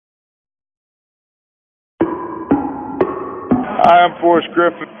Hi, I'm Forrest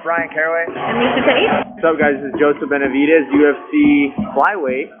Griffin. Brian Caraway. And Misha Tate. What's up, guys? This is Joseph Benavidez, UFC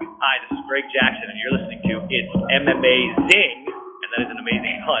flyweight. Hi, this is Greg Jackson, and you're listening to It's MMA Zing, and that is an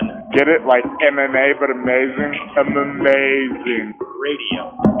amazing pun. Get it? Like MMA, but amazing? Amazing.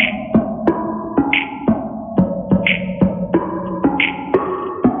 Radio.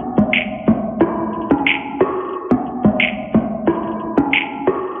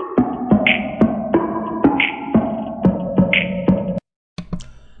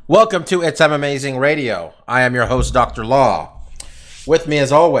 Welcome to It's Amazing Radio. I am your host, Dr. Law. With me, as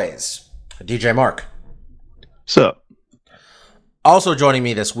always, DJ Mark. What's up? Also joining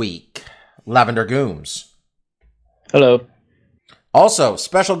me this week, Lavender Gooms. Hello. Also,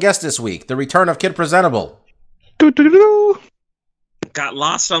 special guest this week, the return of Kid Presentable. Got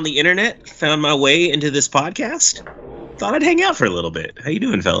lost on the internet, found my way into this podcast. Thought I'd hang out for a little bit. How you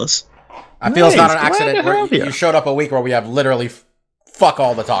doing, fellas? I feel it's not an accident where you showed up a week where we have literally fuck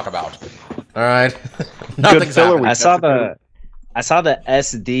all to talk about. All right, nothing's happening. I saw the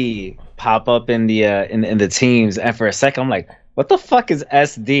SD pop up in the teams, and for a second I'm like, "What the fuck is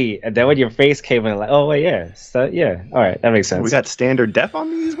SD?" And then when your face came in, like, "Oh wait, yeah, so yeah, all right, that makes sense." We got standard def on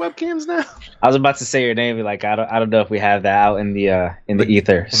these webcams now. I was about to say your name, but like I don't know if we have that out in the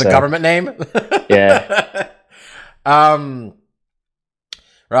ether. The government name. Yeah.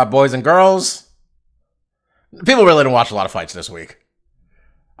 Right, boys and girls. People really didn't watch a lot of fights this week.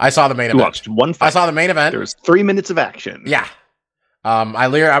 I saw the main event. Watched one fight. I saw the main event. There was 3 minutes of action. Yeah.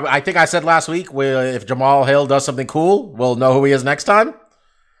 I think I said last week, if Jamal Hill does something cool, we'll know who he is next time.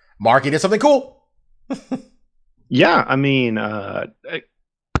 Marky did something cool. Yeah, I mean, of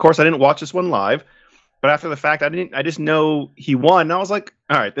course, I didn't watch this one live, but after the fact, I just know he won. And I was like,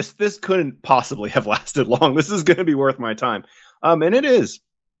 all right, this couldn't possibly have lasted long. This is going to be worth my time. And it is.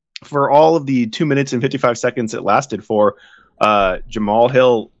 For all of the 2 minutes and 55 seconds it lasted for, Jamal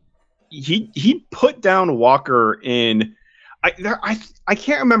Hill, he put down Walker in. I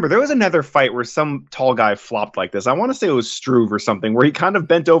can't remember. There was another fight where some tall guy flopped like this. I want to say it was Struve or something, where he kind of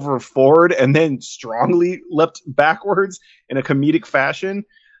bent over forward and then strongly leapt backwards in a comedic fashion.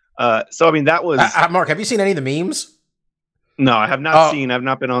 So I mean, that was Mark. Have you seen any of the memes? No, I have not seen. I've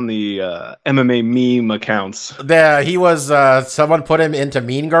not been on the MMA meme accounts. He was. Someone put him into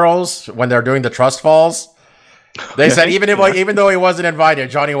Mean Girls when they're doing the trust falls. They said even though he wasn't invited,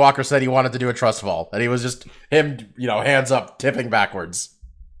 Johnny Walker said he wanted to do a trust fall, and he was just him, hands up, tipping backwards.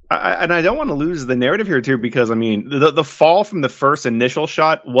 And I don't want to lose the narrative here too, because I mean the fall from the first initial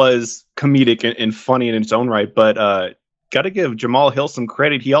shot was comedic and funny in its own right, but got to give Jamal Hill some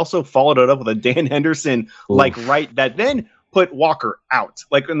credit. He also followed it up with a Dan Henderson right that then put Walker out.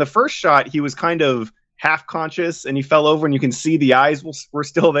 Like in the first shot, he was kind of half conscious and he fell over, and you can see the eyes were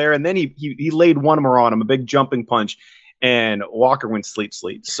still there. And then he laid one more on him, a big jumping punch, and Walker went sleep.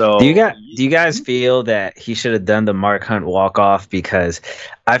 So do you guys feel that he should have done the Mark Hunt walk off? Because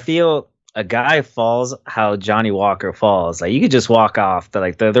I feel a guy falls how Johnny Walker falls. Like you could just walk off.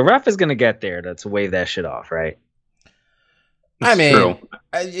 The ref is gonna get there to wave that shit off, right? I mean,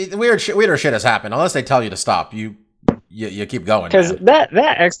 weird shit has happened. Unless they tell you to stop, you keep going. Because that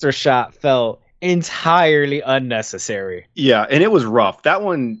extra shot felt entirely unnecessary. Yeah, and it was rough. That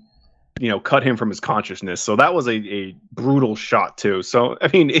one, cut him from his consciousness. So that was a brutal shot too. So I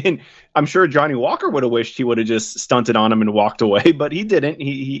mean, I'm sure Johnny Walker would have wished he would have just stunted on him and walked away, but he didn't.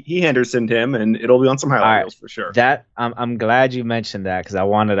 He Hendersoned him, and it'll be on some highlight reels for sure. That I'm glad you mentioned that, because I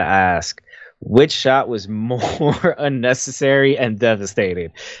wanted to ask which shot was more unnecessary and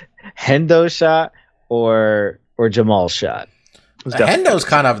devastating, Hendo's shot or Jamal's shot? Hendo's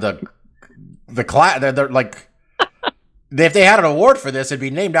kind of the class. They're like, if they had an award for this, it'd be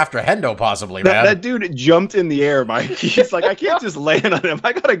named after Hendo, possibly. Man, that dude jumped in the air, Mike. He's like, I can't just land on him.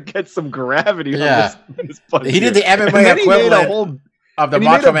 I gotta get some gravity. Yeah, on this punch. He did the MMA equivalent of the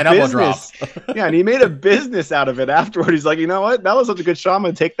Macho Man elbow drop. Yeah, and he made a business out of it afterward. He's like, you know what? That was such a good shot. I'm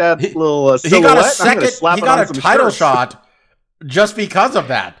gonna take that little silhouette. He got a title shot just because of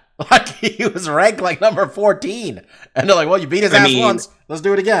that. Like, he was ranked like number 14. And they're like, well, you beat his ass once. Let's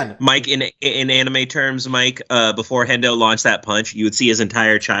do it again. Mike, in anime terms, Mike, before Hendo launched that punch, you would see his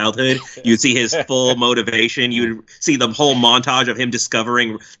entire childhood. You would see his full motivation. You would see the whole montage of him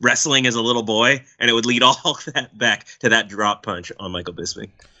discovering wrestling as a little boy. And it would lead all that back to that drop punch on Michael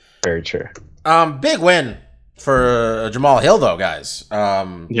Bisping. Very true. Big win for Jamal Hill, though, guys.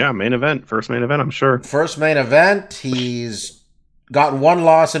 Yeah, main event. First main event, I'm sure. First main event. He's got one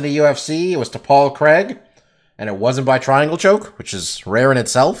loss in the UFC. It was to Paul Craig, and it wasn't by triangle choke, which is rare in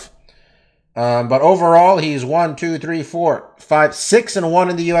itself. But overall, he's 6-1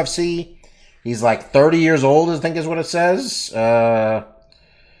 in the UFC. He's like 30 years old, I think is what it says.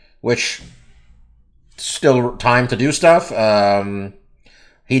 Which still time to do stuff.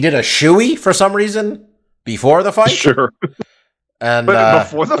 He did a shoey for some reason before the fight. Sure. And But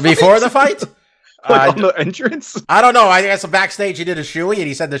before the fight? before the fight? Like on the entrance? I don't know. I guess backstage he did a shoey, and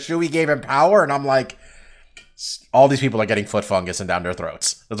he said the shoey gave him power, and I'm like, all these people are getting foot fungus and down their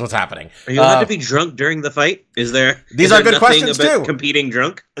throats. That's what's happening. Are you allowed to be drunk during the fight? These are good questions, too. Competing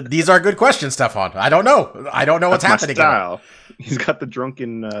drunk. These are good questions, Stefan. I don't know. I don't know what's That's happening. my style. He's got the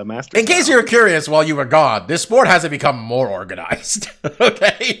drunken master. In case you're curious, while you were gone, this sport hasn't become more organized.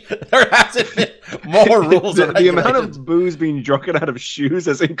 Okay, there hasn't been more rules. the and amount regulations. of booze being drunken out of shoes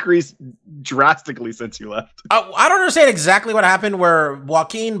has increased drastically since you left. I don't understand exactly what happened. Where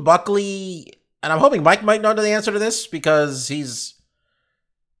Joaquin Buckley, and I'm hoping Mike might know the answer to this because he's,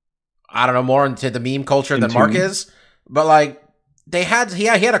 I don't know, more into the meme culture than Mark is. But like, he had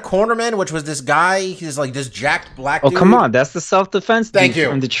a cornerman, which was this guy. He's like this jacked black dude. Oh, come on. That's the self-defense Thank dude you.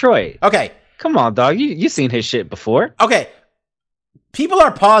 from Detroit. Okay. Come on, dog. You seen his shit before. Okay. People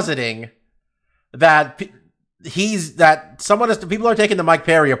are positing that people are taking the Mike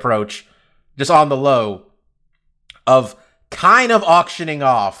Perry approach, just on the low, of kind of auctioning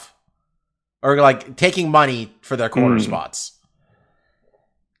off or like taking money for their corner spots.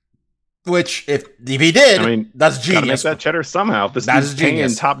 Which, if he did, I mean, that's Gotta make genius. that cheddar somehow. This That is is paying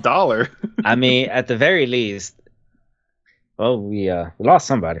genius. top dollar. I mean, at the very least, well, we lost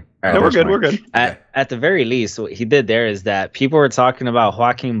somebody. All No, we're that's good. fine. We're good. At the very least, what he did there is that people were talking about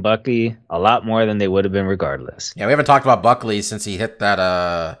Joaquin Buckley a lot more than they would have been regardless. Yeah, we haven't talked about Buckley since he hit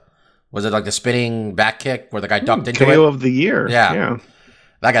that. Was it like the spinning back kick where the guy ducked into KO it? of the year. Yeah.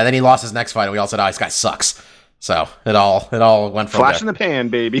 That guy. Then he lost his next fight, and we all said, "Oh, this guy sucks." So it all went from Flash there. in the pan,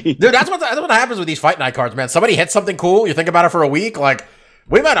 baby. Dude, that's what happens with these fight night cards, man. Somebody hits something cool, you think about it for a week, like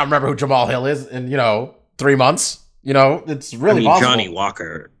we might not remember who Jamal Hill is in 3 months. It's really possible. Johnny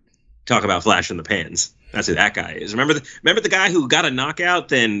Walker. Talk about flash in the pans. That's who that guy is. Remember the guy who got a knockout,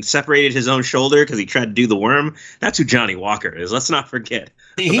 then separated his own shoulder because he tried to do the worm? That's who Johnny Walker is. Let's not forget.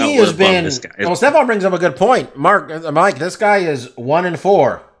 He about has what been. this guy. Well, Stefan brings up a good point, Mike. This guy is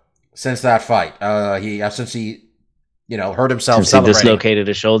 1-4 since that fight. Since he hurt himself Since he celebrating. dislocated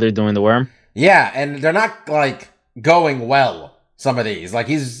his shoulder doing the worm. Yeah, and they're not like going well. Some of these, like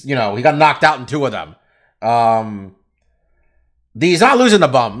he got knocked out in 2 of them. He's not losing the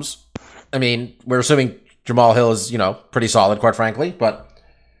bums. I mean, we're assuming Jamal Hill is pretty solid, quite frankly, but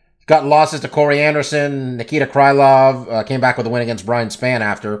got losses to Corey Anderson, Nikita Krylov, came back with a win against Brian Spann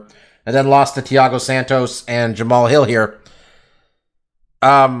after, and then lost to Thiago Santos and Jamal Hill here.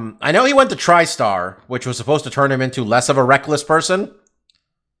 I know he went to TriStar, which was supposed to turn him into less of a reckless person.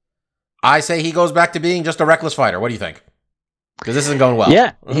 I say he goes back to being just a reckless fighter. What do you think? Because this isn't going well.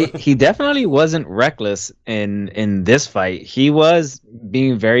 Yeah, he definitely wasn't reckless in this fight. He was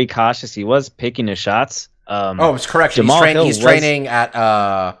being very cautious. He was picking his shots. It's correct. He's training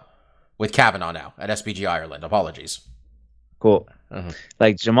at with Kavanaugh now at SBG Ireland. Apologies. Cool. Mhm.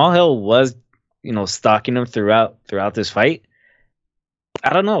 Like Jamal Hill was, stalking him throughout this fight.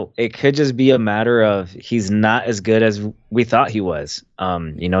 I don't know. It could just be a matter of he's not as good as we thought he was.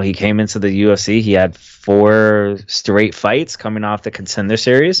 He came into the UFC. He had 4 straight fights coming off the Contender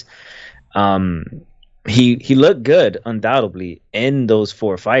Series. He looked good, undoubtedly, in those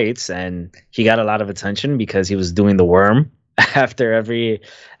 4 fights, and he got a lot of attention because he was doing the worm after every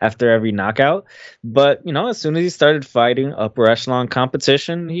knockout. But as soon as he started fighting upper echelon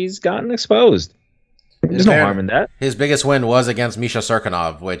competition, he's gotten exposed. There's no harm in that. His biggest win was against Misha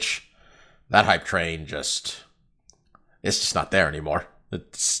Serkinov, which that hype train it's just not there anymore.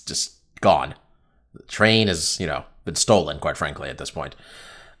 It's just gone. The train is, been stolen, quite frankly, at this point.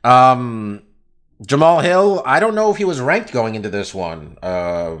 Jamal Hill, I don't know if he was ranked going into this one.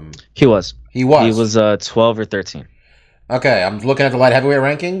 He was. He was. He was 12 or 13. Okay, I'm looking at the light heavyweight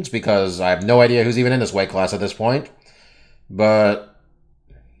rankings because I have no idea who's even in this weight class at this point. But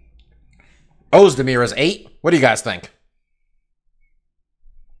Ozdemir is 8. What do you guys think?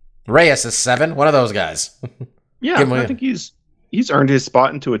 Reyes is 7. One of those guys. Yeah, I think he's earned his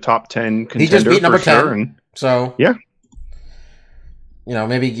spot into a top 10 contender. He just beat number 10. Sure, and So yeah,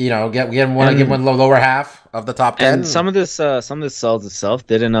 maybe give him one lower half of the top 10. And some of this sells itself.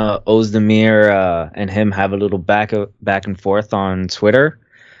 Didn't Ozdemir and him have a little back and forth on Twitter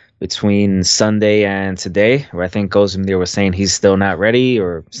between Sunday and today, where I think Ozdemir was saying he's still not ready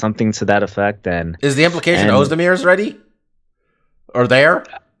or something to that effect. And is the implication Ozdemir is ready or there?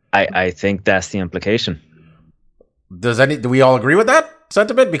 I think that's the implication. Do we all agree with that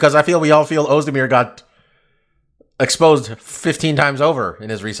sentiment? Because I feel we all feel Ozdemir got exposed 15 times over in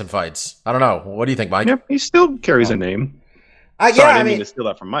his recent fights. I don't know. What do you think, Mike? Yeah, he still carries a name. Yeah, Sorry, I I didn't mean mean, to steal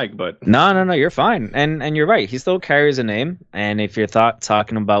that from Mike, but No, you're fine. And you're right. He still carries a name. And if you're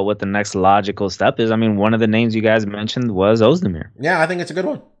talking about what the next logical step is, I mean, one of the names you guys mentioned was Ozdemir. yeah, I think it's a good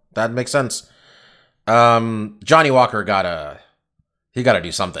one. That makes sense. Johnny Walker gotta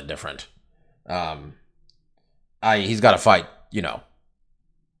do something different. He's got to fight,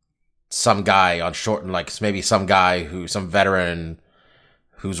 some guy on short and like maybe some veteran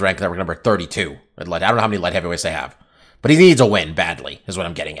who's ranked number 32 at light. I don't know how many light heavyweights they have, but he needs a win badly. Is what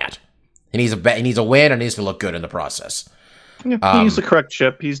I'm getting at. He needs a win and needs to look good in the process. yeah, he needs the correct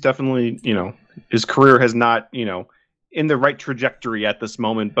chip. He's definitely, his career has not, in the right trajectory at this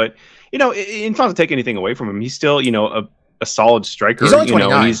moment. But it's not to take anything away from him. He's still, a solid striker. He's only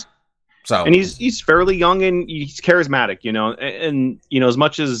 29. And he's fairly young and he's charismatic, and as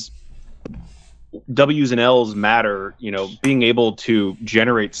much as W's and L's matter, being able to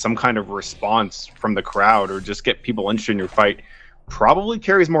generate some kind of response from the crowd or just get people interested in your fight probably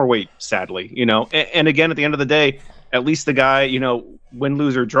carries more weight, sadly, and again, at the end of the day, at least the guy, win,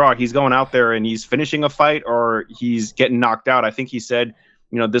 lose or draw, he's going out there and he's finishing a fight or he's getting knocked out. I think he said,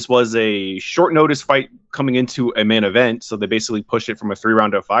 this was a short notice fight coming into a main event, so they basically pushed it from a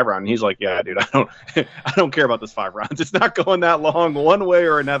 3-round to a 5-round. And he's like, "Yeah, dude, I don't care about this 5 rounds. It's not going that long, one way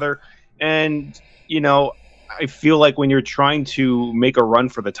or another." And I feel like when you're trying to make a run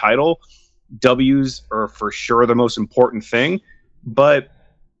for the title, W's are for sure the most important thing. But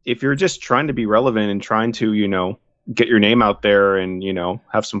if you're just trying to be relevant and trying to, get your name out there and,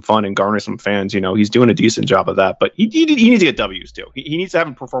 have some fun and garner some fans, he's doing a decent job of that. But he needs to get W's too. He needs to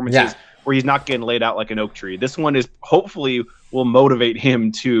have performances where he's not getting laid out like an oak tree. This one is hopefully will motivate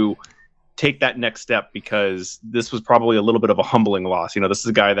him to take that next step, because this was probably a little bit of a humbling loss. This is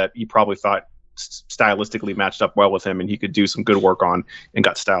a guy that he probably thought stylistically matched up well with him and he could do some good work on and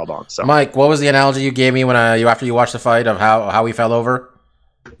got styled on. So, Mike, what was the analogy you gave me when after you watched the fight of how he fell over?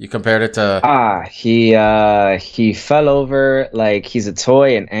 You compared it to he fell over like he's a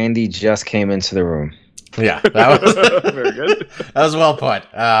toy and Andy just came into the room. Yeah, that was very good. That was well put.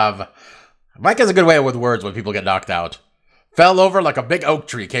 Mike has a good way with words when people get knocked out. Fell over like a big oak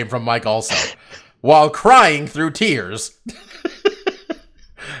tree came from Mike also, while crying through tears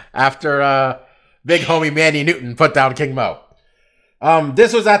after big homie Manny Newton put down King Mo.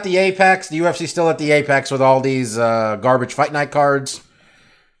 This was at the Apex. The UFC still at the Apex with all these garbage fight night cards.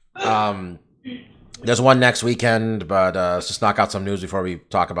 There's one next weekend, but let's just knock out some news before we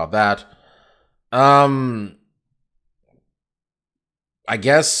talk about that. I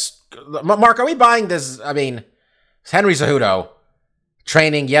guess, Mark, are we buying this? I mean, Henry Cejudo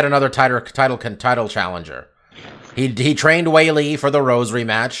training yet another title challenger. He trained Wei Li for the Rose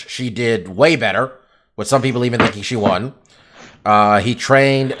rematch. She did way better, with some people even thinking she won. He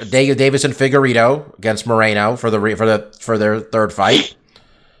trained Davison Figueiredo against Moreno for their third fight.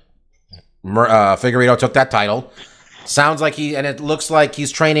 Figueiredo took that title. Sounds like it looks like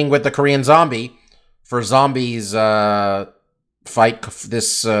he's training with the Korean Zombie for Zombie's fight.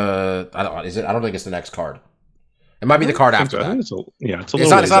 This I don't think it's the next card. It might be the card after that. It's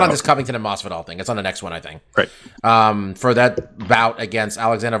not on this Covington and Masvidal thing. It's on the next one, I think. Right. For that bout against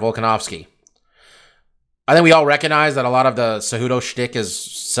Alexander Volkanovski. I think we all recognize that a lot of the Cejudo shtick is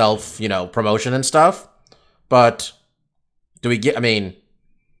self, promotion and stuff. But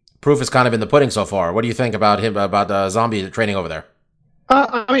proof is kind of in the pudding so far. What do you think about the Zombie training over there?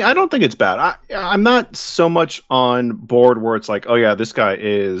 I don't think it's bad. I'm not so much on board where it's like, oh yeah, this guy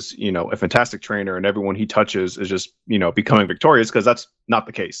is, a fantastic trainer and everyone he touches is just, becoming victorious, because that's not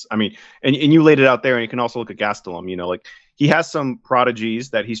the case. I mean, and you laid it out there, and you can also look at Gastelum, like he has some prodigies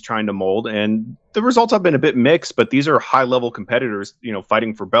that he's trying to mold, and the results have been a bit mixed, but these are high level competitors,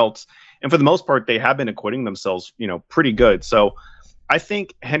 fighting for belts. And for the most part, they have been acquitting themselves, pretty good. So I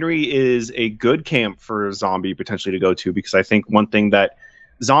think Henry is a good camp for Zombie potentially to go to, because I think one thing that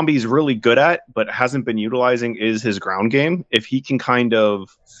Zombie's really good at but hasn't been utilizing is his ground game. If he can kind of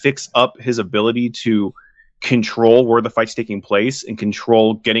fix up his ability to control where the fight's taking place and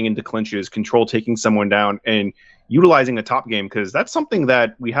control getting into clinches, control taking someone down, and utilizing a top game, because that's something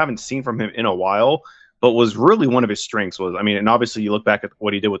that we haven't seen from him in a while, but was really one of his strengths. And obviously you look back at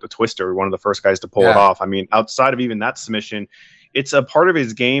what he did with the Twister, one of the first guys to pull it off. Outside of even that submission, it's a part of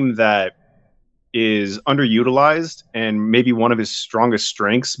his game that is underutilized and maybe one of his strongest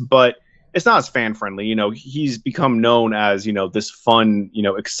strengths, but it's not as fan friendly. He's become known as, this fun,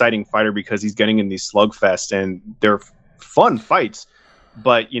 exciting fighter because he's getting in these slugfests, and they're fun fights.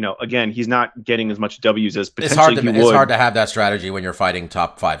 But again, he's not getting as much W's as potentially he would. It's hard to have that strategy when you're fighting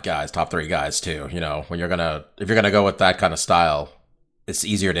top 5 guys, top 3 guys too. When if you're gonna go with that kind of style, it's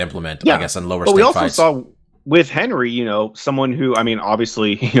easier to implement, I guess, in lower stake fights. But we also saw with Henry, someone who, I mean,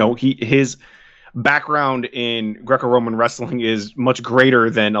 obviously, his background in Greco-Roman wrestling is much greater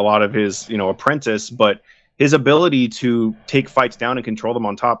than a lot of his, apprentice, but his ability to take fights down and control them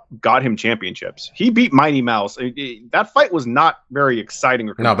on top got him championships. He beat Mighty Mouse. That fight was not very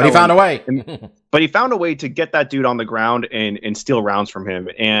exciting. No, but he found a way. But he found a way to get that dude on the ground and steal rounds from him.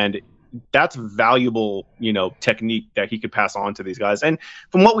 And that's valuable, technique that he could pass on to these guys. And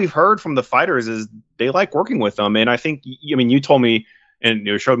from what we've heard from the fighters is they like working with them. And I think, you told me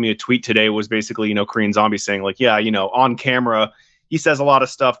and showed me a tweet today was basically, Korean Zombie saying like, yeah, on camera, he says a lot of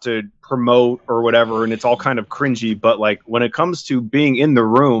stuff to promote or whatever, and it's all kind of cringy. But like when it comes to being in the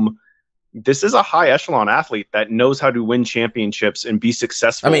room, this is a high echelon athlete that knows how to win championships and be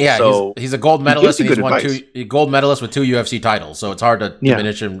successful. I mean, yeah, so he's a gold medalist and he's won 2 gold medalists with 2 UFC titles. So it's hard to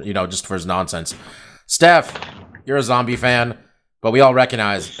diminish him, just for his nonsense. Steph, you're a Zombie fan, but we all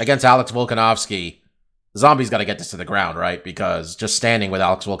recognize against Alex Volkanovski, Zombie's got to get this to the ground, right? Because just standing with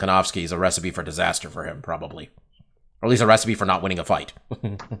Alex Volkanovski is a recipe for disaster for him, probably. Or at least a recipe for not winning a fight.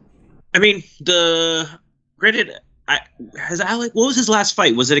 I mean, granted, has Alec? What was his last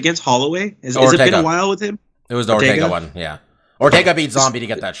fight? Was it against Holloway? Has it been a while with him? It was the Ortega one, yeah. Ortega beat Zombie to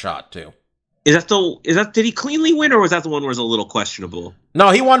get that shot too. Did he cleanly win, or was that the one where it was a little questionable?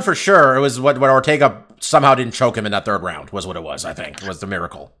 No, he won for sure. It was what Ortega somehow didn't choke him in that 3rd round was what it was. I think was the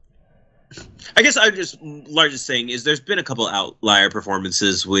miracle. I guess I'm just largest saying is there's been a couple outlier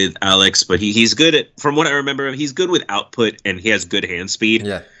performances with Alex, but he's good at, from what I remember, he's good with output and he has good hand speed.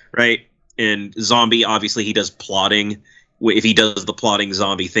 Yeah. Right. And Zombie, obviously, he does plotting. If he does the plotting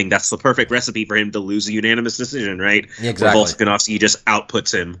Zombie thing, that's the perfect recipe for him to lose a unanimous decision, right? Exactly. Where Volkanovski just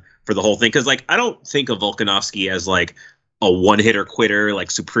outputs him for the whole thing. Because, I don't think of Volkanovski as, a one-hitter quitter,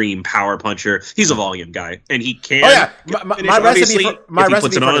 supreme power puncher. He's a volume guy, and he can. Oh yeah, my recipe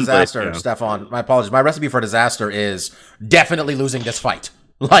for disaster, Stefan. My apologies. My recipe for disaster is definitely losing this fight,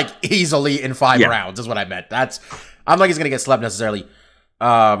 easily in 5 rounds. Is what I meant. I'm like he's gonna get slept necessarily.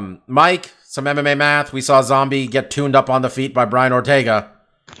 Mike, some MMA math. We saw Zombie get tuned up on the feet by Brian Ortega.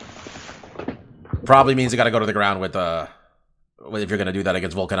 Probably means you got to go to the ground with if you're gonna do that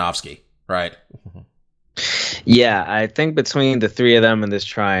against Volkanovski, right? Yeah, I think between the 3 of them in this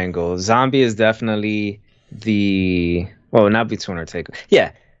triangle, Zombie is definitely not between Ortega.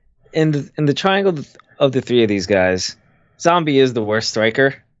 Yeah, in the triangle of the 3 of these guys, Zombie is the worst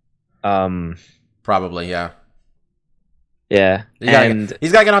striker. Probably, yeah. Yeah,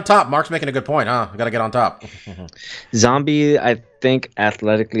 he's got to get on top. Mark's making a good point, huh? Got to get on top. Zombie, I think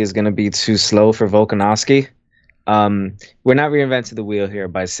athletically is going to be too slow for Volkanovski. We're not reinventing the wheel here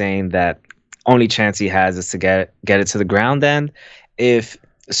by saying that only chance he has is to get it to the ground. Then, if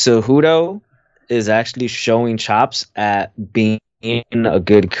Cejudo is actually showing chops at being a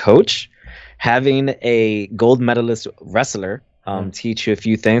good coach, having a gold medalist wrestler teach you a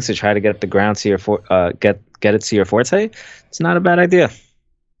few things to try to get the ground to your get it to your forte, it's not a bad idea.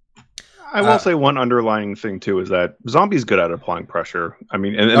 I will say one underlying thing too is that Zombie's good at applying pressure. I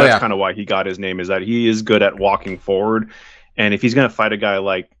mean, and that's kind of why he got his name, is that he is good at walking forward. And if he's going to fight a guy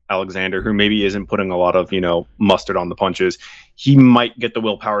like Alexander, who maybe isn't putting a lot of, mustard on the punches, he might get the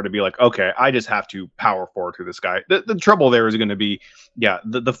willpower to be like, okay, I just have to power forward to this guy. The trouble there is going to be,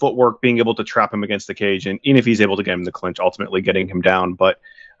 the footwork, being able to trap him against the cage. And even if he's able to get him the clinch, ultimately getting him down. But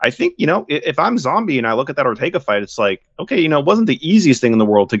I think, if I'm Zombie and I look at that Ortega fight, it's like, okay, it wasn't the easiest thing in the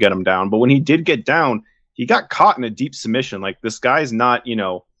world to get him down. But when he did get down, he got caught in a deep submission. Like, this guy's not,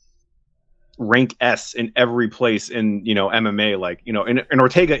 rank S in every place in MMA, and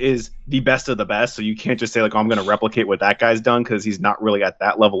Ortega is the best of the best, so you can't just say like, oh, I'm going to replicate what that guy's done, because he's not really at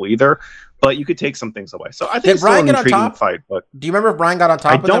that level either. But you could take some things away. So I think it's still an intriguing fight. But do you remember if Brian got on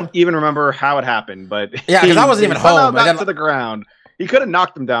top? I don't even remember how it happened, but yeah, because I wasn't even home. Got to the ground. He could have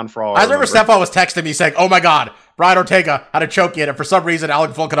knocked him down for all. I remember Stefan was texting me saying, "Oh my God, Brian Ortega had a choke in, and for some reason,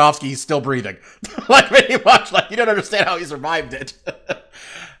 Alex Volkanovski is still breathing." Pretty much, you don't understand how he survived it.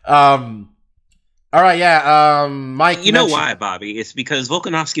 All right, yeah, Mike. You know why, Bobby? It's because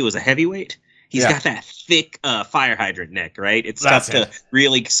Volkanovski was a heavyweight. He's got that thick fire hydrant neck, right? It's tough to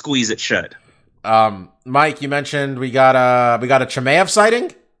really squeeze it shut. Mike, you mentioned we got a Chimaev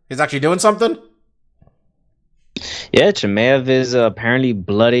sighting. He's actually doing something. Yeah, Chimaev is apparently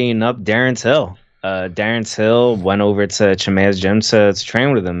bloodying up Darren Till. Darren Till went over to Chimaev's gym to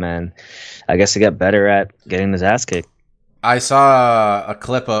train with him, and I guess to get better at getting his ass kicked. I saw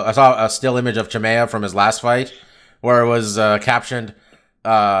a still image of Chimaev from his last fight where it was captioned,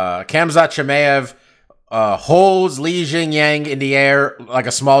 Khamzat Chimaev holds Li Jingyang in the air like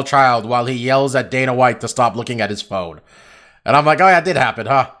a small child while he yells at Dana White to stop looking at his phone. And I'm like, oh yeah, it did happen,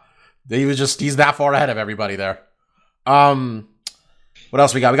 huh? He's that far ahead of everybody there. What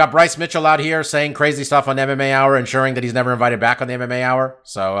else we got? We got Bryce Mitchell out here saying crazy stuff on MMA Hour, ensuring that he's never invited back on the MMA Hour.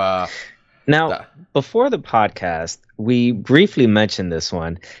 So, now, before the podcast, we briefly mentioned this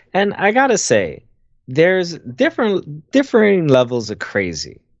one, and I gotta say, there's differing levels of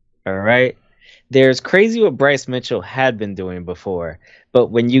crazy. All right, there's crazy what Bryce Mitchell had been doing before, but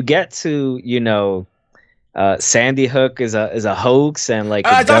when you get to Sandy Hook is a hoax and like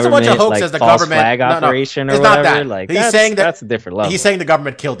the it's not so much a government, hoax like as the false government flag operation it's or not whatever. that. Like He's that's, saying that's a different level. He's saying the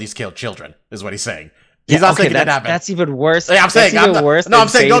government killed these children, is what he's saying. He's not saying it didn't happen. That's even worse. Yeah, I'm saying worse. I'm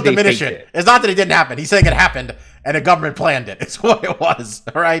saying don't they diminish faked it. It's not that it didn't happen. He's saying it happened and the government planned it. It's what it was.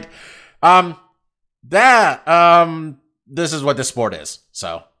 All right. This is what this sport is.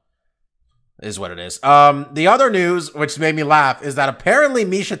 So is what it is. The other news, which made me laugh, is that apparently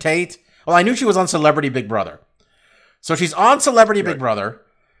Misha Tate. Well, I knew she was on Celebrity Big Brother. So she's on Celebrity Big Brother.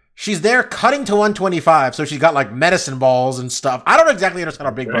 She's there cutting to 125, so she's got like medicine balls and stuff. I don't exactly understand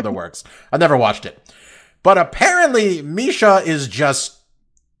how Big Brother works. I've never watched it. But apparently Misha is just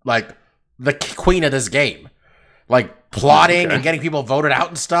like the queen of this game. Like plotting and getting people voted out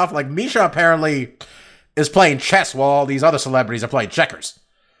and stuff. Like Misha apparently is playing chess while all these other celebrities are playing checkers.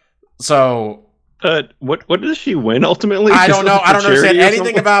 So what does she win ultimately? I don't know. I don't understand anything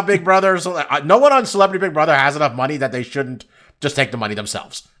something? about Big Brother. So no one on Celebrity Big Brother has enough money that they shouldn't just take the money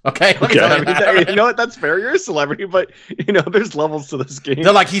themselves. Okay? Let me tell you that. You know what? That's fair. You're a celebrity, but there's levels to this game.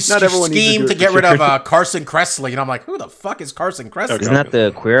 They're like, he Not everyone needs schemed do to it get for rid of charity. Carson Kressley. And I'm like, who the fuck is Carson Kressley? Isn't that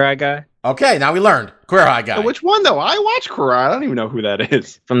the Queer Eye guy Okay, now we learned. Queer Eye guy. Which one though? I watch Queer Eye. I don't even know who that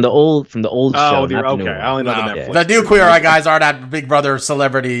is. from the old show? Oh, Not the okay. new one. I only know No, the Netflix. the new Queer Eye guys aren't at Big Brother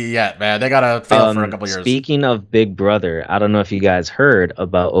celebrity yet, man. They gotta fail for a couple years. Speaking of Big Brother, I don't know if you guys heard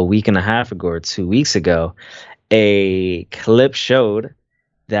about a week and a half ago or 2 weeks ago, a clip showed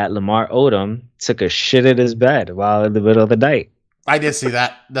that Lamar Odom took a shit in his bed while in the middle of the night. I did see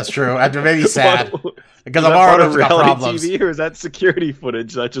that. That's true. It made me sad. Because Is that Lamar part of Odom's got reality problems. TV, or is that security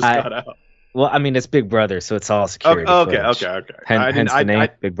footage that just got out? Well, I mean, it's Big Brother, so it's all security. Okay. footage. Hence the name,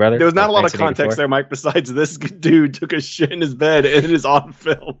 Big Brother. There was not a lot of 1984. context there, Mike. Besides, this dude took a shit in his bed and it is on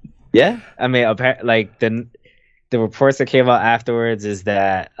film. Yeah, I mean, like the reports that came out afterwards is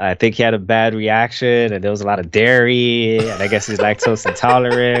that I think he had a bad reaction and there was a lot of dairy and I guess he's lactose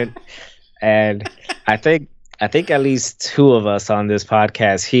intolerant. And I think at least two of us on this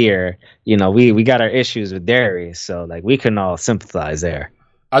podcast here, we got our issues with dairy, so like we can all sympathize there.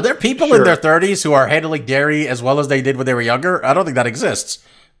 Are there people in their 30s who are handling dairy as well as they did when they were younger? I don't think that exists.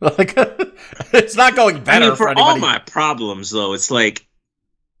 Like, it's not going better for anybody. all my problems, though, it's like,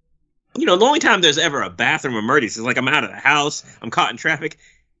 the only time there's ever a bathroom emergency is like I'm out of the house, I'm caught in traffic.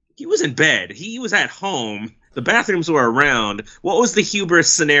 He was in bed. He was at home. The bathrooms were around. What was the hubris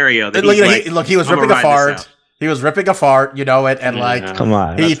scenario? That He was ripping a fart. He was ripping a fart, and like, Come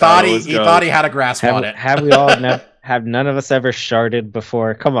on. he thought he had a grasp on it. Have we all have none of us ever sharded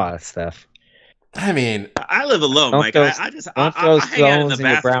before? Come on, Steph. I mean, I live alone, Don't Mike. throw- I don't throw hang out in the stones in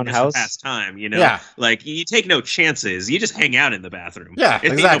your brown bathroom just house. to pass time, Yeah. Like, you take no chances. You just hang out in the bathroom. Yeah,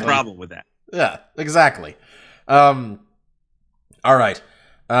 There's exactly. no problem with that. yeah, exactly. All right.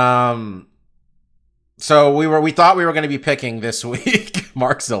 So we thought we were going to be picking this week.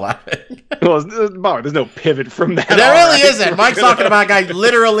 Mark's still laughing. Well, there's no pivot from that. There all really right? isn't. Mike's talking about a guy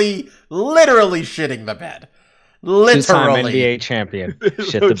literally shitting the bed. Two-time Literally. NBA champion. There's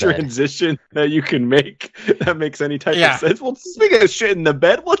Shit no the bed. transition that you can make that makes any type Yeah. of sense. Well, speaking of shit in the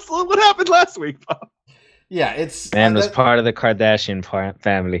bed, what happened last week, Bob? Yeah, it's Man was part of the Kardashian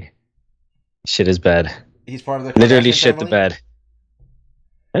family. Shit his bed. He's part of the Literally Kardashian shit the family? bed.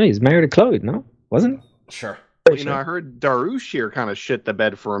 Hey, he's married to Chloe, no? Wasn't? Sure. I heard Darush here kind of shit the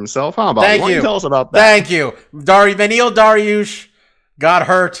bed for himself. Huh, Bob? Thank Why don't you. tell us about that? Thank you. Vanil Dariush got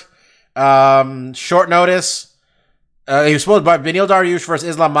hurt. Short notice. He was supposed, but Vanil Dariush versus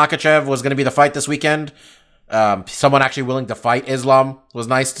Islam Makhachev was going to be the fight this weekend. Someone actually willing to fight Islam was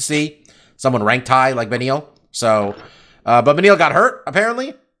nice to see. Someone ranked high like Vanil. So, but Vanil got hurt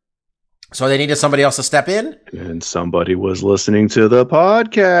apparently. So they needed somebody else to step in. And somebody was listening to the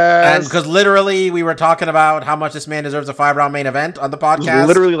podcast. And because literally we were talking about how much this man deserves a 5-round main event on the podcast.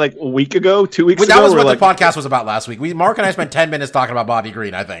 Literally like a week ago, 2 weeks ago. That was we're what like, the podcast was about last week. Mark and I spent 10 minutes talking about Bobby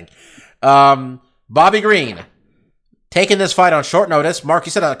Green, I think. Bobby Green taking this fight on short notice. Mark,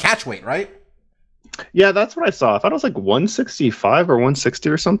 you said a catch weight, right? Yeah, that's what I saw. I thought it was like 165 or 160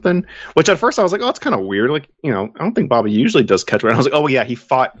 or something. Which at first I was like, oh, it's kind of weird. Like, I don't think Bobby usually does catch weight. I was like, oh yeah, he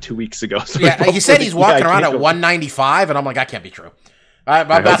fought 2 weeks ago. So Yeah, he said he's walking around at go- 195, and I'm like, that can't be true.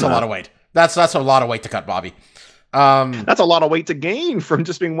 That's a lot of weight. That's a lot of weight to cut, Bobby. That's a lot of weight to gain from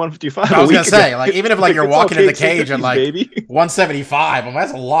just being 155. I was gonna say, like, even if like you're It's walking okay, in the cage at like 175,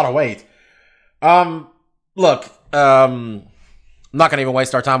 that's a lot of weight. Look, I'm not gonna even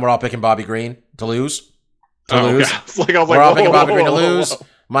waste our time. We're all picking Bobby Green to lose. Okay. We're all picking Bobby Green to lose.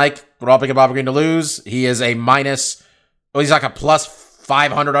 Mike, we're all picking Bobby Green to lose. He is a minus. Oh, he's like a plus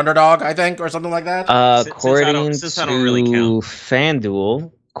 500 underdog, I think, or something like that. According since I don't really to count.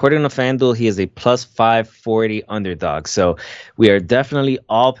 FanDuel, he is a plus 540 underdog. So we are definitely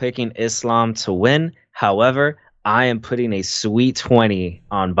all picking Islam to win. However, I am putting a sweet 20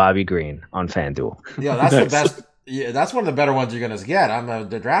 on Bobby Green on FanDuel. Yeah, that's the best. Yeah, that's one of the better ones you're gonna get.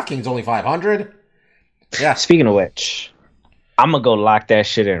 The DraftKings only 500. Yeah. Speaking of which, I'm gonna go lock that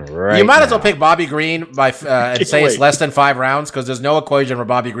shit in right. You might as now. well pick Bobby Green and say it's less than 5 rounds because there's no equation where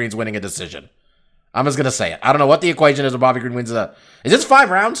Bobby Green's winning a decision. I'm just gonna say it. I don't know what the equation is where Bobby Green wins a. Is this 5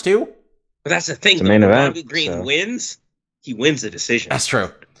 rounds too? But that's the thing. It's a main when event, Bobby Green so. wins, he wins the decision. That's true.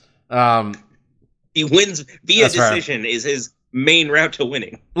 He wins via That's fair. decision is his main route to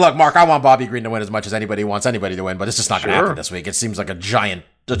winning. Look, Mark, I want Bobby Green to win as much as anybody wants anybody to win, but it's just not going to Sure. happen this week. It seems like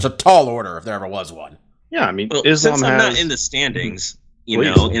it's a tall order if there ever was one. Yeah, I mean, Well, Islam since I'm has. not in the standings, you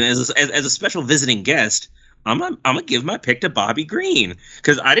Please. know, and as a special visiting guest, I'm gonna give my pick to Bobby Green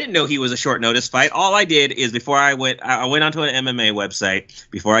because I didn't know he was a short notice fight. All I did is before I went onto an MMA website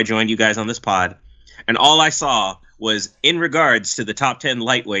before I joined you guys on this pod, and all I saw was in regards to the top 10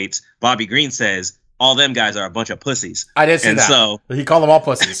 lightweights, Bobby Green says all them guys are a bunch of pussies. I did see And that. so He called them all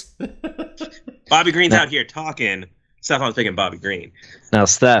pussies. Bobby Green's out here talking. Stephan's picking Bobby Green. Now,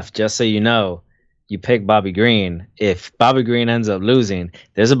 Steph, just so you know, you pick Bobby Green. If Bobby Green ends up losing,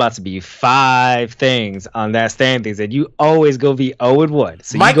 there's about to be 5 things on that standings, and you always go be 0-1.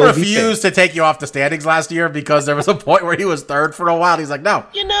 So Mike you go be refused to take you off the standings last year because there was a point where he was 3rd for a while. He's like, no.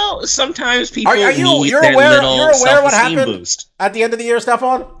 You know, sometimes people Are you- need you're that aware- little you're aware what self-esteem happened? boost. At the end of the year,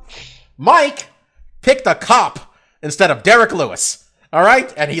 Stefan, Mike picked a cop instead of Derek Lewis. All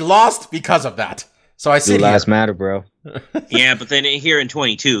right? And he lost because of that. So I Blue sit here. lives matter, bro. Yeah, but then here in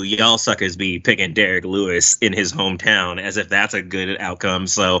 22, y'all suckers be picking Derek Lewis in his hometown as if that's a good outcome.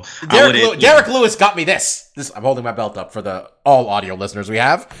 So Derek Lewis got me this. I'm holding my belt up for the all audio listeners we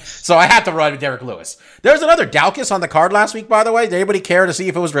have. So I had to run with Derek Lewis. There's another Daukus on the card last week, by the way. Did anybody care to see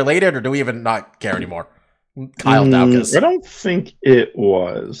if it was related, or do we even not care anymore? Kyle Daukus. I don't think it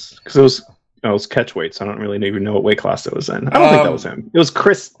was because it was catch weight, so I don't really even know what weight class it was in. I don't think that was him. It was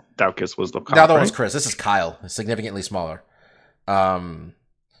Chris Daukus was the cop, No, that was right? Chris. This is Kyle. Significantly smaller.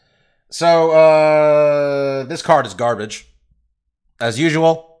 This card is garbage. As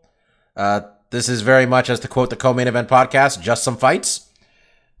usual. This is very much, as to quote the co-main event podcast, just some fights.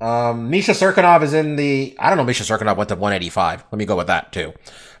 Misha Serkinov is in the... I don't know, Misha Serkinov went to 185. Let me go with that, too.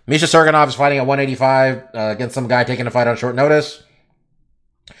 Misha Serkinov is fighting at 185 against some guy taking a fight on short notice.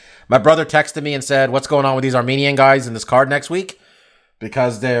 My brother texted me and said, what's going on with these Armenian guys in this card next week?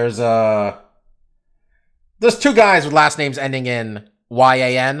 Because there's 2 guys with last names ending in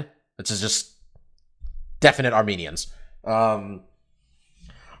YAN, which is just definite Armenians. Armin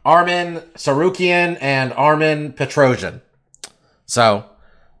Sarukian and Armin Petrosian. So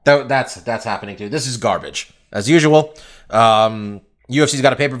that's happening too. This is garbage as usual. UFC's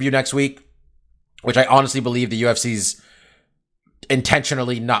got a pay-per-view next week, which I honestly believe the UFC's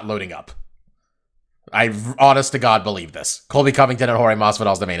intentionally not loading up. I honest to God believe this. Colby Covington and Jorge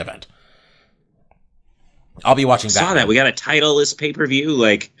Masvidal is the main event. I'll be watching that. Saw that. We got a titleless pay-per-view.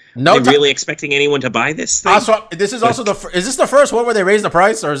 Like, No, they really expecting anyone to buy this thing? Also, this is also is this the first one where they raised the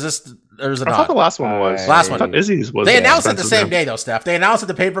price, or is it I thought not? the last one was. Last I one. thought Izzy's was. They announced it the expensive same now. day, though, Steph. They announced that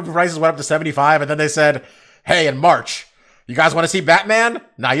the pay-per-view prices went up to $75, and then they said, "Hey, in March, you guys want to see Batman?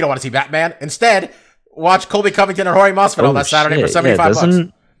 No, you don't want to see Batman. Instead, watch Colby Covington and Jorge Masvidal that Saturday for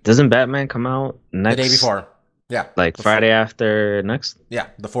 $75 Doesn't Batman come out next the day before. Yeah, like Friday after next? Yeah,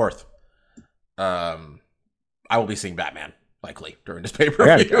 the 4th. I will be seeing Batman likely during this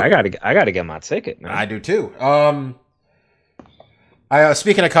pay-per-view. I gotta get my ticket, man. I do too.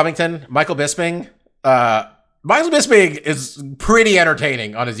 Speaking of Covington, Michael Bisping. Michael Bisping is pretty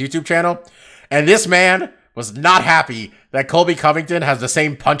entertaining on his YouTube channel, and this man was not happy that Colby Covington has the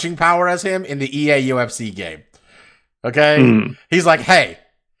same punching power as him in the EA UFC game. Okay, He's like, "Hey,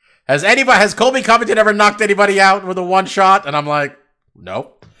 has Colby Covington ever knocked anybody out with a one shot?" And I'm like,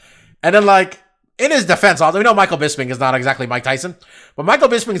 "Nope." And then like In his defense, although we know Michael Bisping is not exactly Mike Tyson, but Michael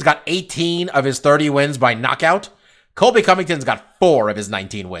Bisping's got 18 of his 30 wins by knockout. Colby Covington's got 4 of his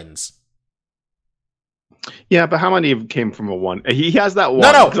 19 wins. Yeah, but how many came from a one? He has that one.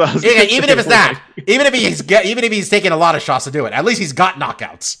 No. Even if it's that, even if he's taking a lot of shots to do it, at least he's got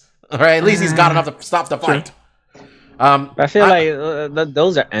knockouts. All right, at least he's got enough to stop the fight. I feel like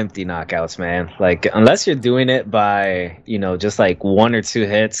those are empty knockouts, man. Like, unless you're doing it by, just like 1 or 2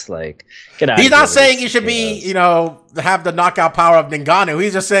 hits, like, get out. He's not saying you should be, have the knockout power of Ngannou.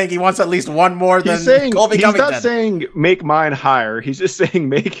 He's just saying he wants at least one more than Colby Covington. He's not saying make mine higher. He's just saying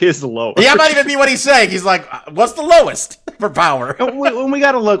make his lower. Yeah, that might even be what he's saying. He's like, what's the lowest for power? When we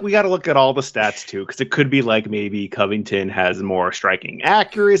gotta look at all the stats too, because it could be like maybe Covington has more striking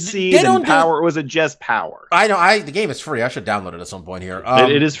accuracy than power. Or was it just power? I know. The game is free. I should download it at some point here.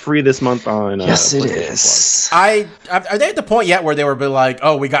 It is free this month on. Yes, it is. Are they at the point yet where they were like,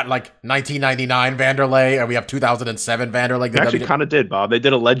 oh, we got like 1999 Vanderlei and we have 2007 Vanderlei? They actually kind of did, Bob. They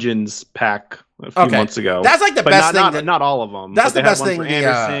did a Legends pack a few months ago. That's like the best thing. Not all of them. That's the best thing. For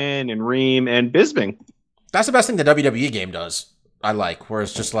Anderson and Reem and Bisping. That's the best thing the WWE game does. I like, where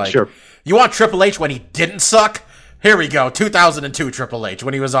it's just like, sure. You want Triple H when he didn't suck? Here we go, 2002 Triple H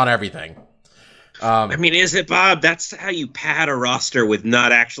when he was on everything. I mean, is it, Bob? That's how you pad a roster with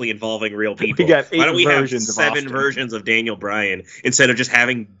not actually involving real people. We got 8 Why don't we have versions 7 versions of Daniel Bryan instead of just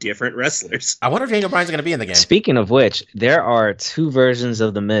having different wrestlers? I wonder if Daniel Bryan's going to be in the game. Speaking of which, there are 2 versions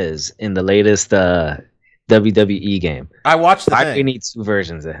of The Miz in the latest WWE game. I watched the Why thing. do we need 2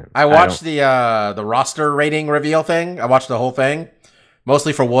 versions of him? I watched the roster rating reveal thing. I watched the whole thing,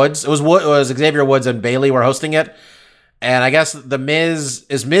 mostly for Woods. It was Xavier Woods and Bailey were hosting it, and I guess the Miz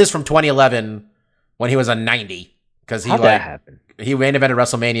is Miz from 2011 when he was a 90 because How'd that happen? He main evented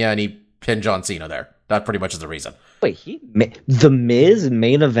WrestleMania and he pinned John Cena there. That pretty much is the reason. Wait, the Miz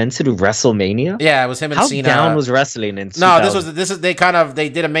main evented WrestleMania? Yeah, it was him and How Cena. How down was wrestling in? No, they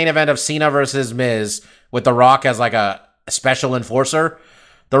did a main event of Cena versus Miz with The Rock as like a special enforcer.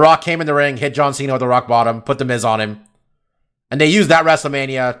 The Rock came in the ring, hit John Cena with the rock bottom, put the Miz on him, and they used that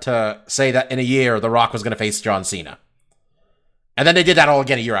WrestleMania to say that in a year The Rock was going to face John Cena, and then they did that all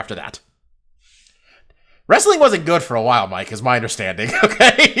again a year after that. Wrestling wasn't good for a while, Mike, is my understanding,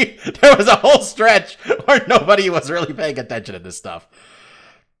 okay? There was a whole stretch where nobody was really paying attention to this stuff.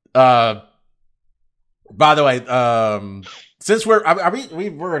 By the way, since we're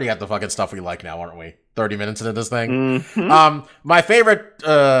already at the fucking stuff we like now, aren't we? 30 minutes into this thing. Mm-hmm. My favorite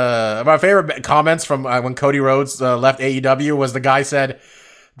comments from when Cody Rhodes left AEW was the guy said,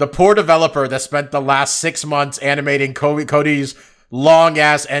 the poor developer that spent the last 6 months animating Cody's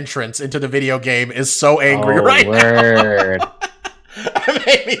long-ass entrance into the video game is so angry right now. It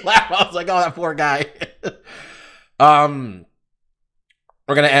made me laugh. I was like, oh, that poor guy. We're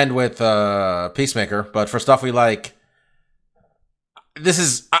going to end with Peacemaker, but for stuff we like, this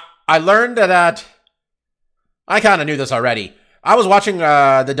is... I learned that... I kind of knew this already. I was watching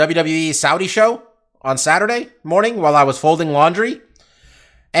the WWE Saudi show on Saturday morning while I was folding laundry.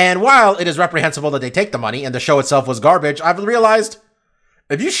 And while it is reprehensible that they take the money and the show itself was garbage, I've realized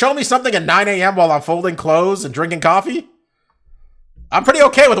if you show me something at 9 a.m. while I'm folding clothes and drinking coffee, I'm pretty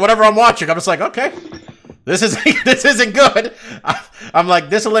okay with whatever I'm watching. I'm just like, okay, this isn't good. I'm like,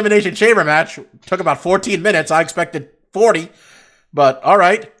 this Elimination Chamber match took about 14 minutes. I expected 40, but all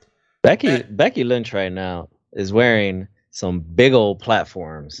right. Becky Lynch right now is wearing some big old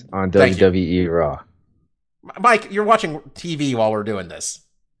platforms on WWE Raw. Mike, you're watching TV while we're doing this.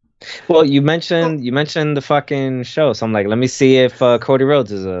 Well, you mentioned the fucking show, so I'm like, let me see if Cody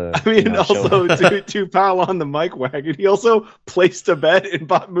Rhodes is a. I mean, also to pile on the Mike wagon, he also placed a bet and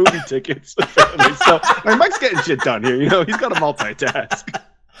bought movie tickets. Apparently. So Mike's getting shit done here. He's got to multitask.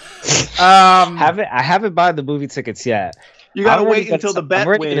 I haven't bought the movie tickets yet. You gotta wait until the bet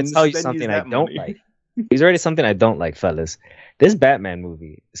wins. I'm already gonna tell you something I don't like. There's already something I don't like, fellas. This Batman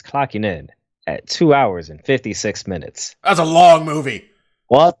movie is clocking in at 2 hours and 56 minutes. That's a long movie.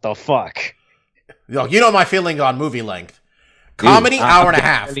 What the fuck? You know my feeling on movie length. Comedy, hour and a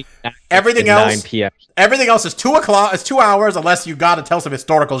half. Everything else, 9 p.m. Everything else is 2 o'clock. It's 2 hours unless you got to tell some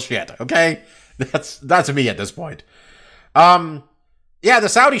historical shit. Okay, that's me at this point. Yeah, the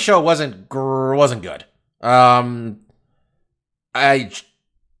Saudi show wasn't good. I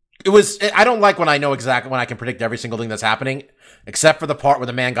don't like when I know exactly when I can predict every single thing that's happening, except for the part where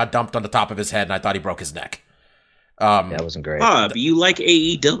the man got dumped on the top of his head and I thought he broke his neck. That wasn't great. Bob, you like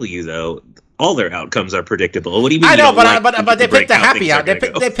AEW though. All their outcomes are predictable. What do you mean? I know, but they picked the happy out. They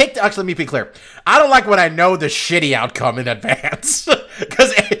picked. Actually, let me be clear. I don't like when I know the shitty outcome in advance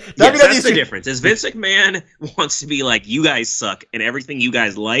because yes, That's the difference. Is Vince McMahon wants to be like, you guys suck, and everything you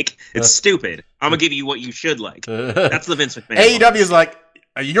guys like, it's stupid. I'm gonna give you what you should like. That's the Vince McMahon. AEW is like,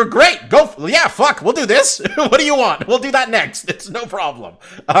 you're great. Go, yeah, fuck, we'll do this. What do you want? We'll do that next. It's no problem.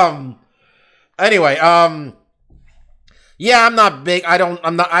 Anyway, yeah, I'm not big. I don't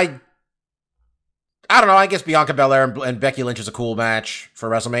know. I guess Bianca Belair and Becky Lynch is a cool match for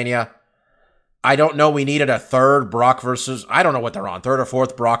WrestleMania. I don't know. We needed a third Brock versus, I don't know what they're on, third or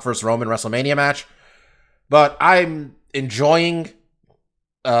fourth Brock versus Roman WrestleMania match. But I'm enjoying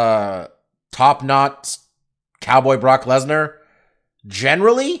top-notch Cowboy Brock Lesnar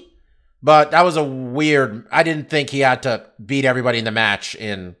generally. But that was a weird, I didn't think he had to beat everybody in the match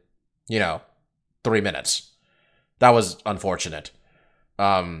in, 3 minutes. That was unfortunate.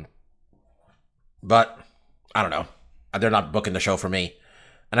 But I don't know. They're not booking the show for me.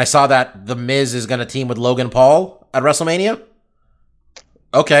 And I saw that The Miz is going to team with Logan Paul at WrestleMania.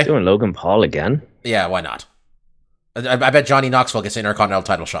 Okay. Doing Logan Paul again? Yeah, why not? I bet Johnny Knoxville gets an Intercontinental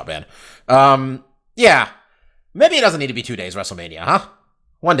title shot, man. Yeah. Maybe it doesn't need to be 2 days WrestleMania, huh?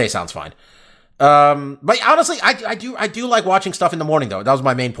 1 day sounds fine. But honestly, I do like watching stuff in the morning, though. That was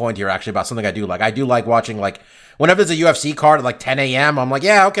my main point here, actually, about something I do like. I do like watching, like, whenever there's a UFC card at like 10 a.m., I'm like,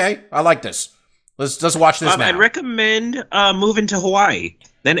 yeah, okay, I like this. Let's watch this now. I'd recommend moving to Hawaii.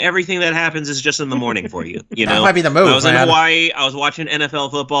 Then everything that happens is just in the morning for you. You know, that might be the move. When I was man. in Hawaii, I was watching NFL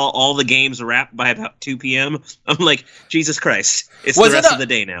football. All the games wrapped by about 2 p.m. I'm like, Jesus Christ! It's the rest of the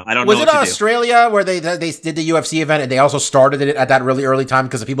day now. I don't know what to do. Was it Australia where they did the UFC event and they also started it at that really early time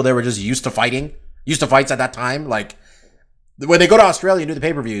because the people there were just used to fights at that time? Like when they go to Australia and do the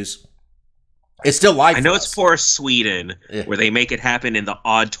pay-per-views, it's still live. I know it's for Sweden, where they make it happen in the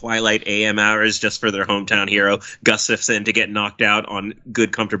odd twilight AM hours just for their hometown hero, Gustafsson, to get knocked out on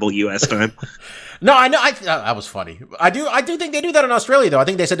good, comfortable U.S. time. No, I know. That was funny. I do think they do that in Australia, though. I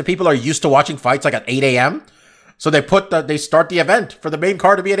think they said the people are used to watching fights like at 8 a.m., so they start the event for the main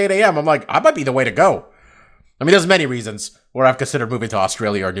card to be at 8 a.m. I'm like, I might be the way to go. I mean, there's many reasons where I've considered moving to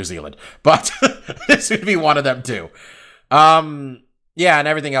Australia or New Zealand, but this would be one of them too. Yeah, and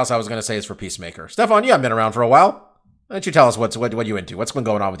everything else I was going to say is for Peacemaker. Stefan, you haven't been around for a while. Why don't you tell us what you into? What's been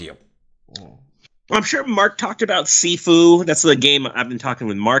going on with you? I'm sure Mark talked about Sifu. That's the game I've been talking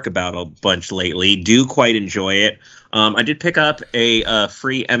with Mark about a bunch lately. Do quite enjoy it. I did pick up a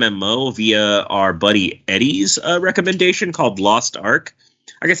free MMO via our buddy Eddie's recommendation called Lost Ark.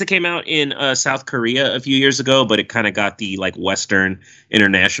 I guess it came out in South Korea a few years ago, but it kind of got the like Western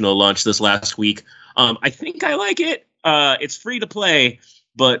international launch this last week. I think I like it. It's free to play,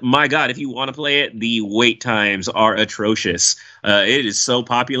 but my God, if you want to play it, the wait times are atrocious. It is so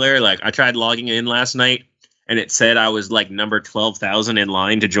popular. Like I tried logging in last night and it said I was like number 12,000 in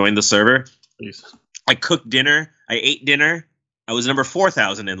line to join the server. Jesus. I cooked dinner. I ate dinner. I was number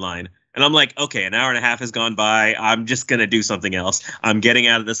 4,000 in line. And I'm like, okay, an hour and a half has gone by. I'm just going to do something else. I'm getting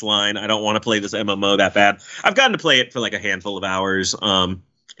out of this line. I don't want to play this MMO that bad. I've gotten to play it for like a handful of hours.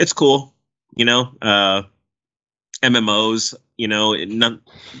 It's cool. You know, MMOs, you know,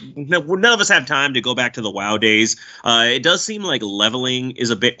 none of us have time to go back to the WoW days. It does seem like leveling is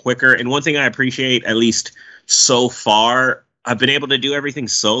a bit quicker. And one thing I appreciate, at least so far, I've been able to do everything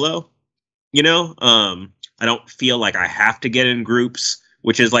solo. You know, I don't feel like I have to get in groups,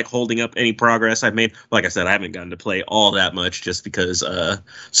 which is like holding up any progress I've made. Like I said, I haven't gotten to play all that much just because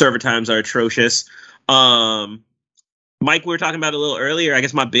server times are atrocious. Mike, we were talking about it a little earlier. I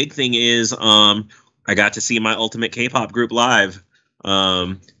guess my big thing is I got to see my ultimate K-pop group live.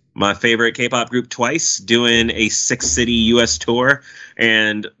 My favorite K-pop group Twice doing a 6-city U.S. tour.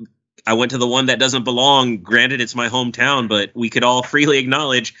 And I went to the one that doesn't belong. Granted, it's my hometown, but we could all freely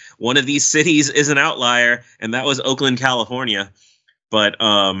acknowledge one of these cities is an outlier, and that was Oakland, California. But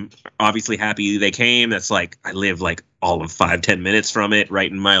obviously happy they came. That's like, I live like all of 5-10 minutes from it, right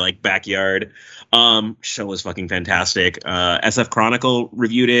in my like backyard. Show was fucking fantastic. SF Chronicle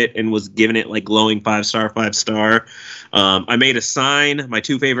reviewed it and was giving it like glowing 5-star. I made a sign. My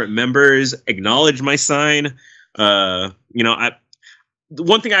 2 favorite members acknowledged my sign. You know,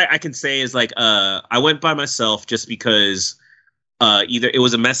 one thing I can say is like, I went by myself just because either it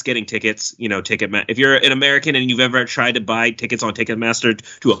was a mess getting tickets, you know, if you're an American and you've ever tried to buy tickets on Ticketmaster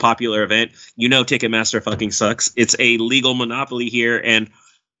to a popular event, you know Ticketmaster fucking sucks. It's a legal monopoly here, and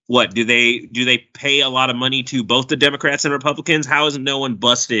what do they pay a lot of money to both the Democrats and Republicans? How has no one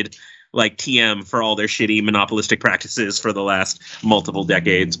busted like TM for all their shitty monopolistic practices for the last multiple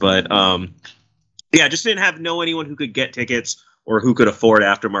decades? But yeah, just didn't know anyone who could get tickets or who could afford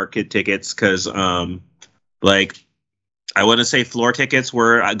aftermarket tickets because like. I wouldn't say floor tickets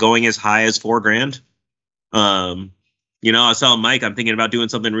were going as high as $4,000. You know, I was telling Mike, I'm thinking about doing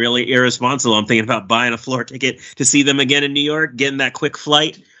something really irresponsible. I'm thinking about buying a floor ticket to see them again in New York, getting that quick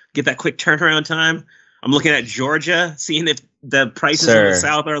flight, get that quick turnaround time. I'm looking at Georgia, seeing if the prices in the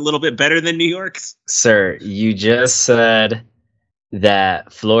South are a little bit better than New York's. Sir, you just said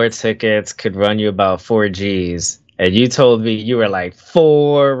that floor tickets could run you about 4 Gs. And you told me you were like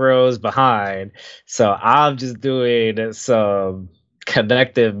 4 rows behind. So I'm just doing some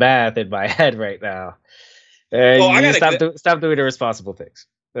connective math in my head right now. Stop doing irresponsible things.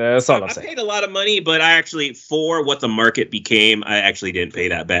 That's all I'm saying. I paid a lot of money, but I actually, for what the market became, I actually didn't pay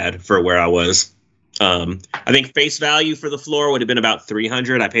that bad for where I was. I think face value for the floor would have been about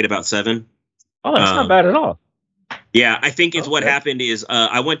 $300. I paid about $7. Oh, that's not bad at all. Yeah, I think what happened is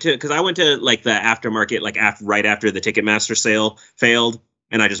I went to like the aftermarket, like right after the Ticketmaster sale failed,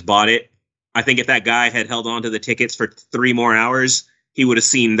 and I just bought it. I think if that guy had held on to the tickets for 3 more hours, he would have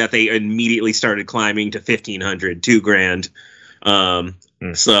seen that they immediately started climbing to $1,500,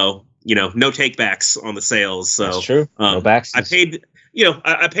 $2,000. So, you know, no takebacks on the sales. So that's true. No backs. I paid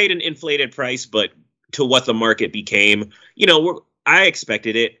an inflated price, but to what the market became, you know, I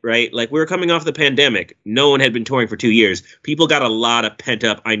expected it, right? Like, we were coming off the pandemic. No one had been touring for 2 years. People got a lot of pent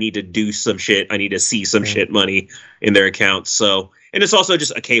up, I need to do some shit, I need to see some shit money in their accounts. So, and it's also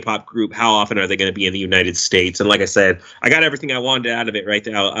just a K-pop group. How often are they going to be in the United States? And like I said, I got everything I wanted out of it right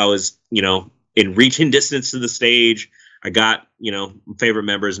there. I was, you know, in reaching distance to the stage. I got, you know, favorite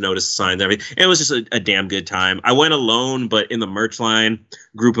members, notice signs, everything. And it was just a damn good time. I went alone, but in the merch line,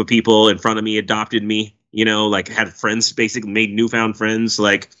 group of people in front of me adopted me, you know, like had friends, basically made newfound friends.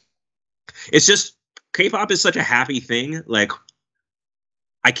 Like, it's just, K-pop is such a happy thing. Like,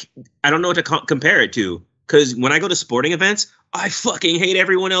 I don't know what to compare it to. Because when I go to sporting events, I fucking hate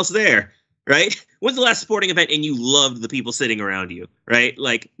everyone else there, right? When's the last sporting event and you loved the people sitting around you, right?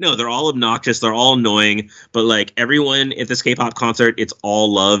 Like, no, they're all obnoxious, they're all annoying, but like everyone at this K-pop concert, it's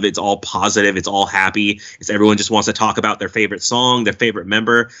all love, it's all positive, it's all happy. It's everyone just wants to talk about their favorite song, their favorite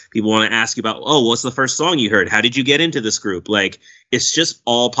member. People want to ask you about, oh, what's the first song you heard? How did you get into this group? Like, it's just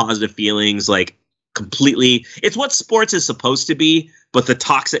all positive feelings, like completely. It's what sports is supposed to be, but the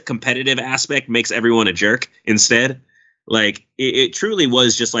toxic competitive aspect makes everyone a jerk instead. Like, it truly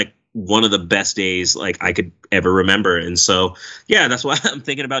was just like one of the best days like I could ever remember. And so, yeah, that's why I'm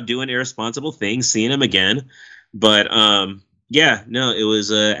thinking about doing irresponsible things, seeing him again. But yeah, no, it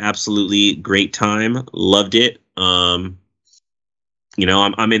was a absolutely great time. Loved it. You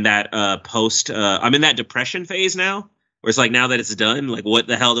know, I'm in that I'm in that depression phase now, where it's like, now that it's done, like, what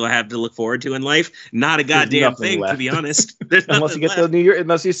the hell do I have to look forward to in life? Not a goddamn thing, left, to be honest. There's unless you get left. to New York,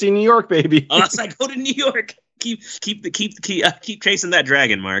 unless you see New York, baby. Unless I go to New York, keep chasing that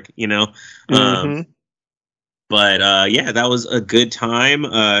dragon, Mark. You know. But yeah, that was a good time.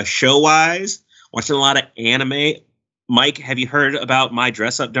 Show wise, watching a lot of anime. Mike, have you heard about My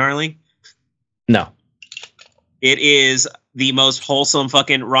Dress Up Darling? No. It is the most wholesome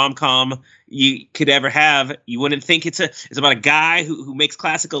fucking rom-com you could ever have. You wouldn't think it's about a guy who makes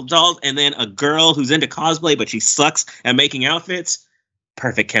classical dolls and then a girl who's into cosplay, but she sucks at making outfits.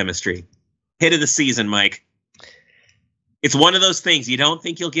 Perfect chemistry. Hit of the season, Mike. It's one of those things you don't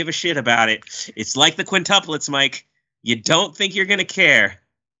think you'll give a shit about it. It's like the quintuplets, Mike. You don't think you're gonna care,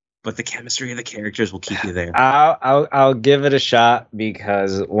 but the chemistry of the characters will keep you there. I'll give it a shot,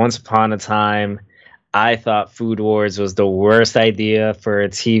 because once upon a time, I thought Food Wars was the worst idea for a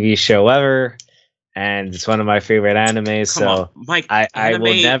TV show ever, and it's one of my favorite animes. Come on, Mike, I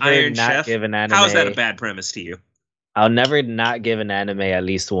will never Iron not Chef? give an anime. How is that a bad premise to you? I'll never not give an anime at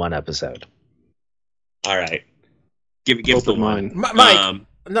least one episode. All right, give the one. Mike,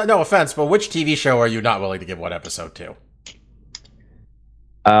 no offense, but which TV show are you not willing to give one episode to?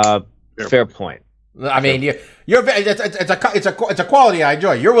 Fair point. I mean, it's a quality I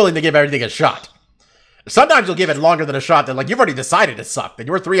enjoy. You're willing to give everything a shot. Sometimes you'll give it longer than a shot. That, like, you've already decided it sucked, and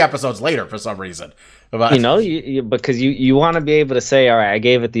you were 3 episodes later for some reason. But, you know, because you want to be able to say, all right, I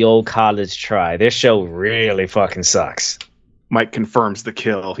gave it the old college try. This show really fucking sucks. Mike confirms the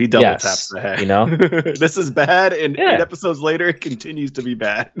kill. He double taps the head. You know, this is bad, and 8 episodes later, it continues to be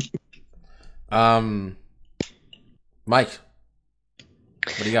bad. Mike, what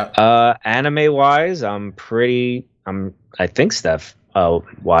do you got? Anime wise, I think Steph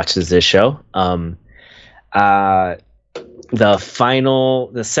watches this show. The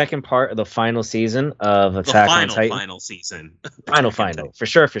second part of the final season of Attack on Titan. Final season. final, for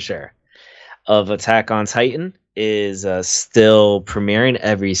sure. Of Attack on Titan is still premiering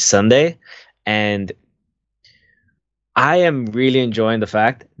every Sunday, and I am really enjoying the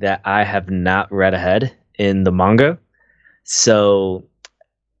fact that I have not read ahead in the manga. So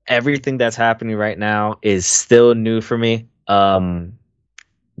everything that's happening right now is still new for me.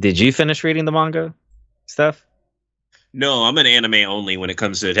 Did you finish reading the manga, Steph? No, I'm an anime only when it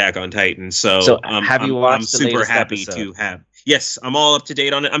comes to Attack on Titan. So, So, have you watched I'm the super latest happy episode? to have. Yes, I'm all up to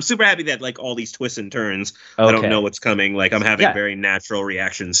date on it. I'm super happy that like all these twists and turns. I Okay. don't know what's coming. Like I'm having Yeah. very natural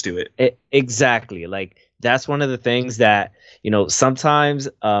reactions to it. Exactly. Like that's one of the things that, sometimes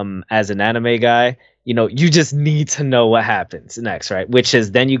as an anime guy, you just need to know what happens next, right? Which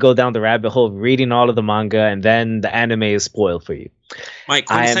is then you go down the rabbit hole of reading all of the manga and then the anime is spoiled for you. My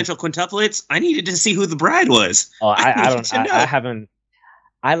quintessential quintuplets. I needed to see who the bride was. Oh, I needed don't to know. I haven't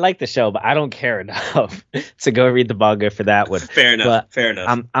I like the show, but I don't care enough to go read the manga for that one. Fair enough. But fair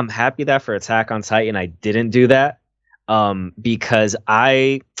enough. I'm happy that for Attack on Titan I didn't do that. Because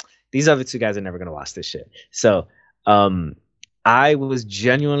these other two guys are never gonna watch this shit. So I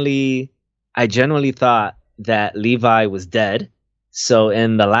genuinely thought that Levi was dead. So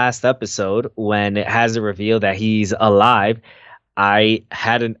in the last episode, when it has a reveal that he's alive, I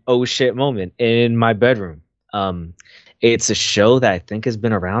had an oh shit moment in my bedroom. It's a show that I think has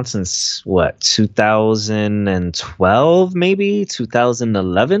been around since 2012, maybe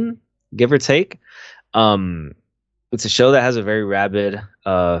 2011, give or take. It's a show that has a very rabid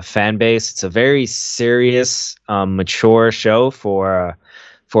fan base. It's a very serious, mature show for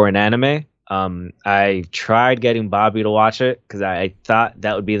an anime. I tried getting Bobby to watch it because I thought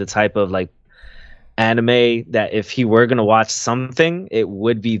that would be the type of like anime that if he were gonna watch something, it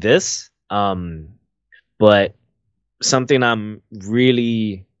would be this. But something I'm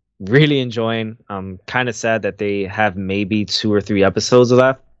really, really enjoying. I'm kind of sad that they have maybe 2 or 3 episodes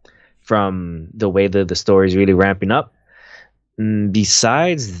left from the way that the story is really ramping up.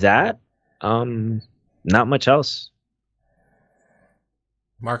 Besides that, not much else.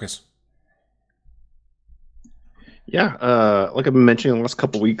 Marcus. Yeah, like I've been mentioning the last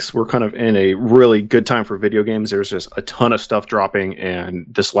couple weeks, we're kind of in a really good time for video games. There's just a ton of stuff dropping, and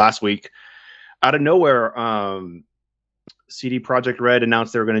this last week, out of nowhere, CD Projekt Red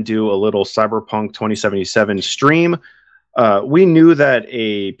announced they were going to do a little Cyberpunk 2077 stream. We knew that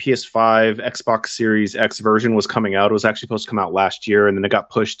a PS5, Xbox Series X version was coming out. It was actually supposed to come out last year, and then it got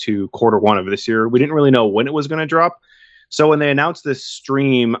pushed to Q1 of this year. We didn't really know when it was going to drop. So when they announced this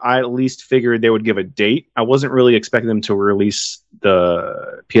stream, I at least figured they would give a date. I wasn't really expecting them to release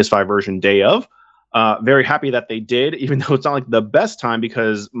the PS5 version day of. Very happy that they did, even though it's not like the best time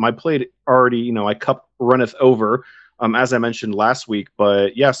because my plate already, my cup runneth over, as I mentioned last week.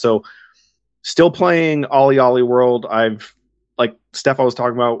 But yeah, so still playing Ollie Ollie World. Like Steph was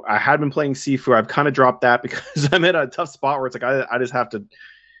talking about, I had been playing Sifu. I've kind of dropped that because I'm in a tough spot where it's like I just have to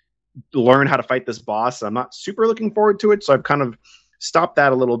learn how to fight this boss. I'm not super looking forward to it, so I've kind of stopped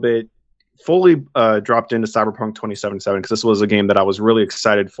that a little bit. Fully dropped into Cyberpunk 2077 because this was a game that I was really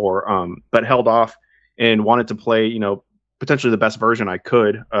excited for, but held off and wanted to play, potentially the best version I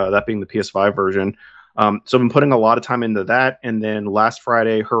could, that being the PS5 version. So I've been putting a lot of time into that. And then last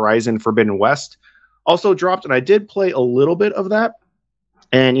Friday, Horizon Forbidden West also dropped, and I did play a little bit of that.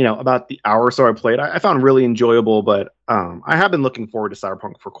 And, about the hour or so I played, I found really enjoyable, but I have been looking forward to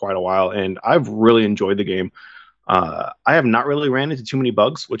Cyberpunk for quite a while, and I've really enjoyed the game. I have not really ran into too many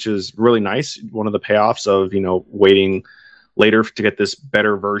bugs, which is really nice. One of the payoffs of, waiting later to get this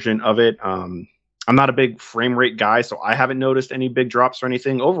better version of it. I'm not a big frame rate guy, so I haven't noticed any big drops or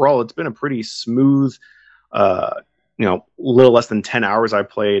anything. Overall, it's been a pretty smooth, little less than 10 hours I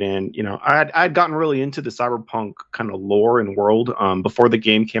played. And, I'd gotten really into the Cyberpunk kind of lore and world before the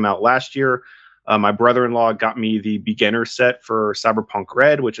game came out last year. My brother-in-law got me the beginner set for Cyberpunk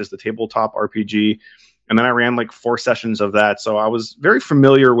Red, which is the tabletop RPG. And then I ran like 4 sessions of that. So I was very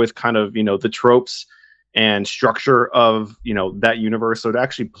familiar with kind of, the tropes and structure of, that universe. So to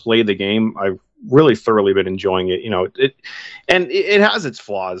actually play the game, I've really thoroughly been enjoying it. It has its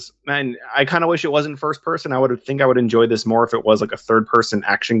flaws. And I kind of wish it wasn't first person. I would enjoy this more if it was like a third person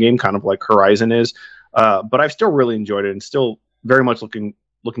action game, kind of like Horizon is. But I've still really enjoyed it and still very much looking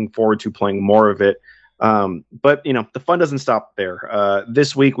forward to playing more of it. But the fun doesn't stop there.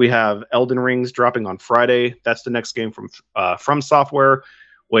 This week we have Elden Rings dropping on Friday. That's the next game from Software,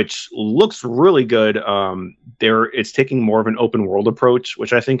 which looks really good. It's taking more of an open world approach,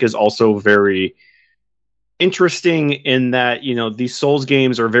 which I think is also very interesting in that, these Souls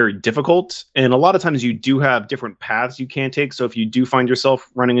games are very difficult. And a lot of times you do have different paths you can take. So if you do find yourself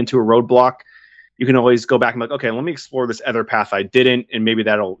running into a roadblock, you can always go back and be like, okay, let me explore this other path I didn't, and maybe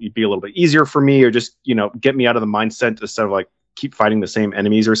that'll be a little bit easier for me, or just, get me out of the mindset instead of like keep fighting the same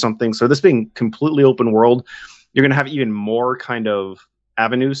enemies or something. So this being completely open world, you're going to have even more kind of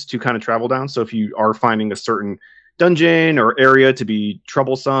avenues to kind of travel down. So if you are finding a certain dungeon or area to be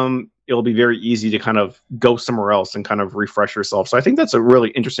troublesome, it'll be very easy to kind of go somewhere else and kind of refresh yourself. So I think that's a really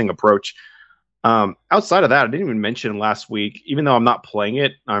interesting approach. Outside of that, I didn't even mention last week, even though I'm not playing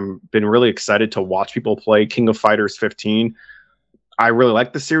it, I'm been really excited to watch people play King of Fighters 15. I really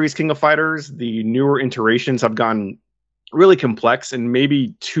like the series King of Fighters. The newer iterations have gotten really complex and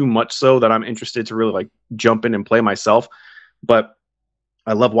maybe too much so that I'm interested to really like jump in and play myself. But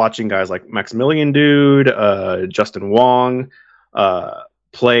I love watching guys like Maximilian Dude, Justin Wong,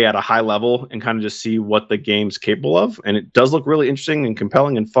 play at a high level and kind of just see what the game's capable of. And it does look really interesting and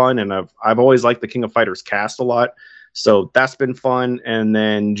compelling and fun. And I've always liked the King of Fighters cast a lot. So that's been fun. And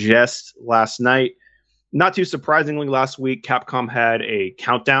then just last night, not too surprisingly, last week, Capcom had a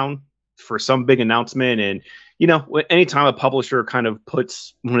countdown for some big announcement. And, you know, anytime a publisher kind of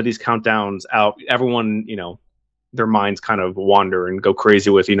puts one of these countdowns out, everyone, you know, their minds kind of wander and go crazy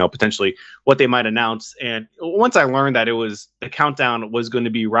with, you know, potentially what they might announce. And once I learned that the countdown was going to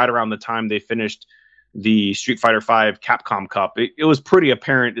be right around the time they finished the Street Fighter V Capcom Cup, it was pretty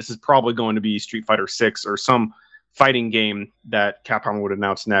apparent this is probably going to be Street Fighter 6 or some fighting game that Capcom would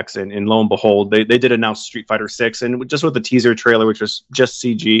announce next. And lo and behold, they did announce Street Fighter 6, and just with the teaser trailer, which was just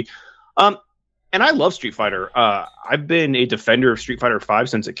CG. And I love Street Fighter. I've been a defender of Street Fighter V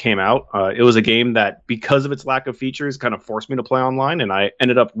since it came out. It was a game that, because of its lack of features, kind of forced me to play online, and I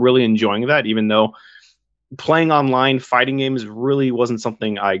ended up really enjoying that, even though playing online fighting games really wasn't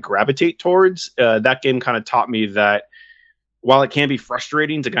something I gravitate towards. That game kind of taught me that while it can be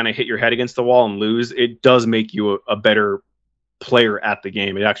frustrating to kind of hit your head against the wall and lose, it does make you a better player at the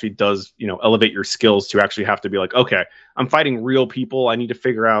game. It actually does, you know, elevate your skills to actually have to be like, okay, I'm fighting real people. I need to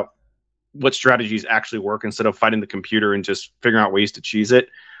figure out what strategies actually work instead of fighting the computer and just figuring out ways to cheese it.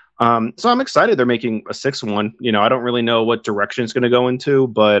 So I'm excited they're making a 6th one. You know, I don't really know what direction it's going to go into,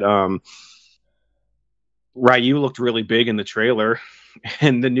 but Ryu looked really big in the trailer,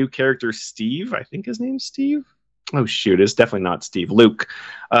 and the new character Steve, I think his name's Steve. Oh shoot, it's definitely not Steve. Luke.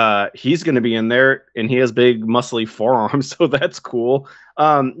 He's going to be in there, and he has big muscly forearms, so that's cool.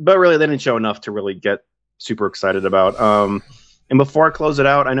 But really, they didn't show enough to really get super excited about. And before I close it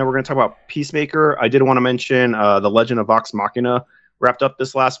out, I know we're going to talk about Peacemaker. I did want to mention The Legend of Vox Machina wrapped up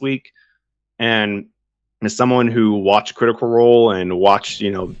this last week. And as someone who watched Critical Role and watched,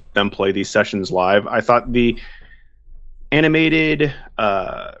 you know, them play these sessions live, I thought the animated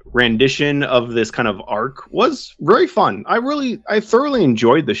rendition of this kind of arc was very fun. I thoroughly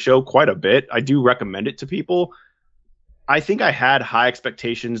enjoyed the show quite a bit. I do recommend it to people. I think I had high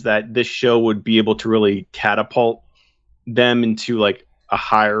expectations that this show would be able to really catapult them into like a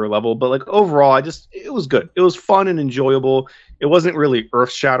higher level, but like overall, it was good. It was fun and enjoyable. It wasn't really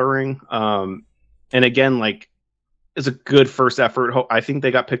earth shattering. And again, like, it's a good first effort. I think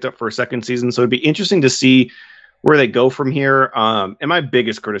they got picked up for a second season, so it'd be interesting to see where they go from here. And my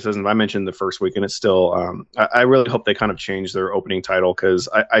biggest criticism, I mentioned the first week, and it's still, I really hope they kind of change their opening title, because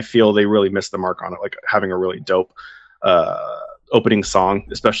I feel they really missed the mark on it, like having a really dope opening song,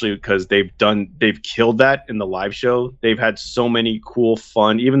 especially because they've killed that in the live show. They've had so many cool,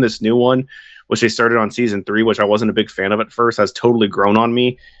 fun, even this new one, which they started on season 3, which I wasn't a big fan of at first, has totally grown on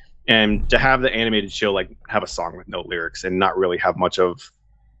me. And to have the animated show like have a song with no lyrics and not really have much of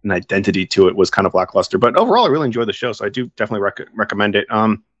an identity to it was kind of lackluster. But overall, I really enjoyed the show, so I do definitely recommend it.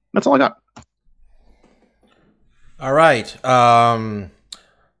 That's all I got. All right. We're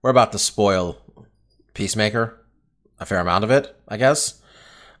about to spoil Peacemaker. A fair amount of it, I guess.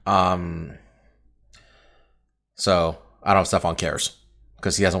 So I don't know if Stefan cares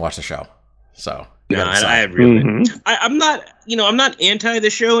because he hasn't watched the show. So no, I really, I'm not, you know, I'm not anti the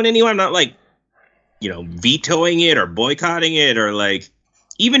show in any way. I'm not like, you know, vetoing it or boycotting it or like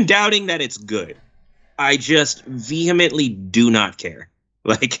even doubting that it's good. I just vehemently do not care.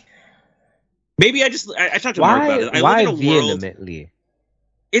 Like, maybe I talked to Mark about it. I why live in a vehemently? World,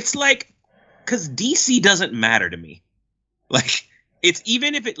 it's like, because DC doesn't matter to me. Like, it's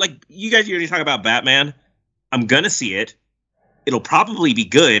even if it, like, you guys usually talk about Batman. I'm gonna see it. It'll probably be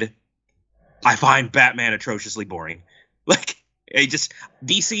good. I find Batman atrociously boring. Like,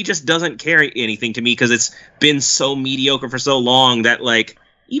 DC just doesn't carry anything to me because it's been so mediocre for so long that, like,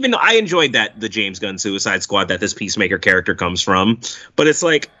 even though I enjoyed the James Gunn Suicide Squad that this Peacemaker character comes from, but it's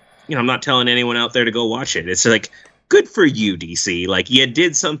like, you know, I'm not telling anyone out there to go watch it. It's like, good for you, DC. Like, you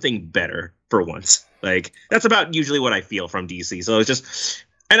did something better for once. Like, that's about usually what I feel from DC. So it's just,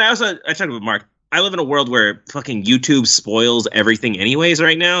 and I talked with Mark, I live in a world where fucking YouTube spoils everything anyways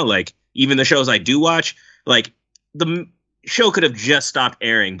right now. Like, even the shows I do watch, like, the show could have just stopped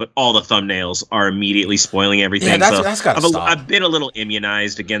airing, but all the thumbnails are immediately spoiling everything. Yeah, that's gotta stop. I've been a little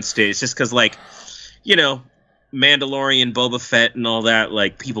immunized against it. It's just because, like, you know, Mandalorian, Boba Fett, and all that,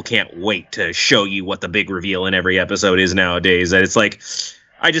 like, people can't wait to show you what the big reveal in every episode is nowadays. And it's like,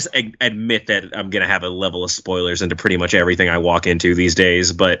 I just admit that I'm going to have a level of spoilers into pretty much everything I walk into these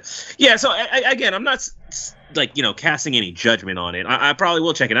days. But yeah, so again, I'm not like, casting any judgment on it. I probably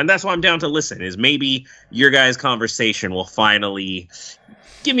will check it. And that's why I'm down to listen, is maybe your guys' conversation will finally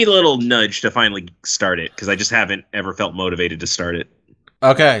give me the little nudge to finally start it, because I just haven't ever felt motivated to start it.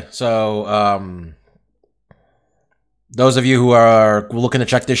 Okay, so those of you who are looking to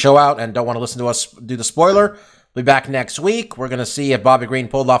check this show out and don't want to listen to us do the spoiler, we'll be back next week. We're going to see if Bobby Green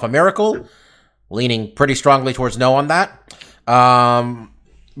pulled off a miracle. Leaning pretty strongly towards no on that.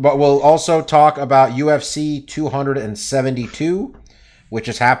 But we'll also talk about UFC 272, which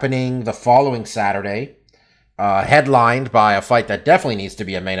is happening the following Saturday, headlined by a fight that definitely needs to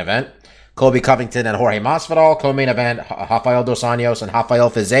be a main event. Colby Covington and Jorge Masvidal. Co-main event, Rafael Dos Anjos and Rafael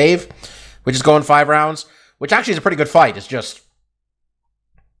Fiziev, which is going 5 rounds. Which actually is a pretty good fight. It's just...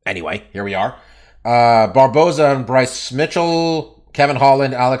 Anyway, here we are. Barboza and Bryce Mitchell, Kevin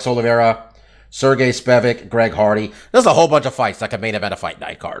Holland, Alex Oliveira, Sergey Spivak, Greg Hardy. There's a whole bunch of fights that could main event a fight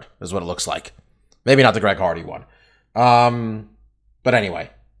night card, is what it looks like. Maybe not the Greg Hardy one. But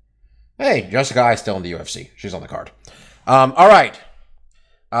anyway. Hey, Jessica Ai still in the UFC. She's on the card. All right.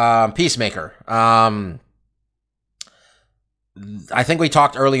 Peacemaker. I think we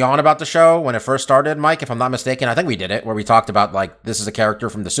talked early on about the show when it first started, Mike, if I'm not mistaken. I think we did it, where we talked about, like, this is a character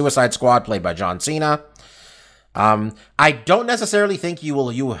from the Suicide Squad played by John Cena. I don't necessarily think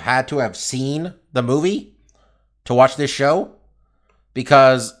you had to have seen the movie to watch this show,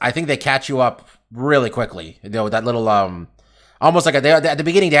 because I think they catch you up really quickly. That little, almost like at the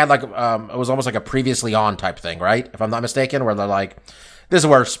beginning they had like, it was almost like a previously on type thing, right? If I'm not mistaken, where they're like, this is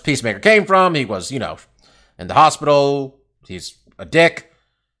where Peacemaker came from. He was, in the hospital. He's a dick,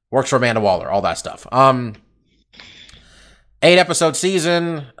 works for Amanda Waller, all that stuff. 8-episode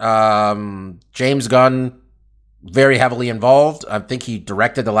season. James Gunn, very heavily involved. I think he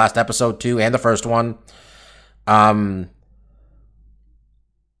directed the last episode too, and the first one. I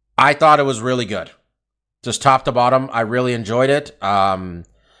thought it was really good. Just top to bottom, I really enjoyed it. I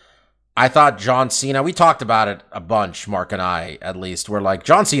thought John Cena, we talked about it a bunch, Mark and I, at least. We're like,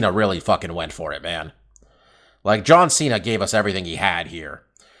 John Cena really fucking went for it, man. Like, John Cena gave us everything he had here.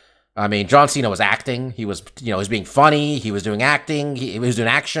 I mean, John Cena was acting. He was, he was being funny. He was doing acting. He was doing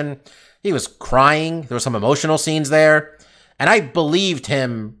action. He was crying. There were some emotional scenes there. And I believed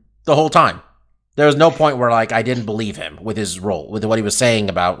him the whole time. There was no point where, like, I didn't believe him with his role, with what he was saying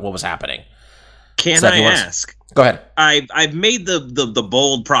about what was happening. Can I ask? Go ahead. I've made the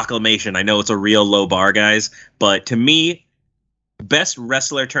bold proclamation. I know it's a real low bar, guys. But to me, best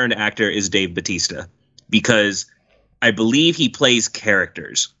wrestler turned actor is Dave Bautista. Because I believe he plays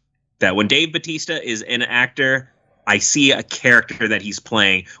characters. That when Dave Bautista is an actor, I see a character that he's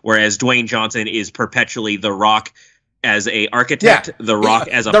playing, whereas Dwayne Johnson is perpetually The Rock as a architect, The Rock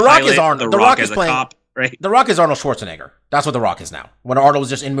as a pilot, The Rock as a cop, right? The Rock is Arnold Schwarzenegger. That's what The Rock is now. When Arnold was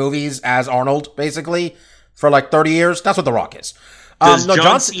just in movies as Arnold, basically, for like 30 years, that's what The Rock is. Does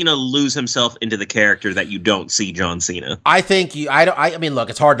John Cena lose himself into the character that you don't see John Cena? I think I mean,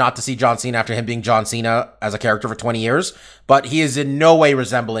 look, it's hard not to see John Cena after him being John Cena as a character for 20 years, but he is in no way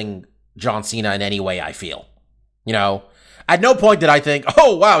resembling John Cena in any way, I feel. At no point did I think,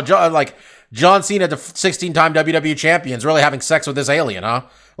 oh, wow, John Cena, the 16-time WWE champion, is really having sex with this alien, huh?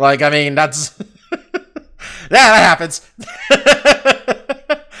 Like, I mean, that's... that happens.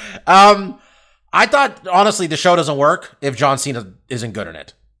 I thought, honestly, the show doesn't work if John Cena isn't good in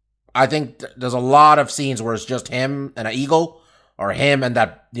it. I think there's a lot of scenes where it's just him and an eagle, or him and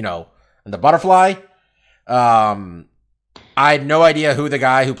that, and the butterfly. I had no idea who the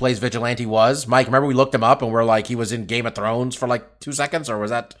guy who plays Vigilante was. Mike, remember we looked him up and we're like, he was in Game of Thrones for like 2 seconds, or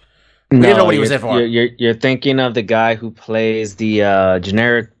was that... We didn't know what he was in for. You're thinking of the guy who plays the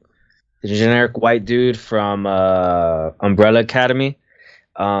generic white dude from Umbrella Academy.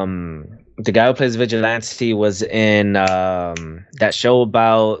 The guy who plays Vigilante was in that show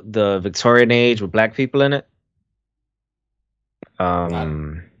about the Victorian age with black people in it.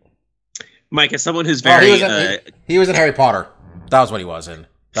 Mike, as someone who's very... he was in Harry Potter. That was what he was in.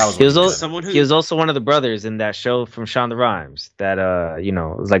 He was also one of the brothers in that show from Shonda Rhimes that it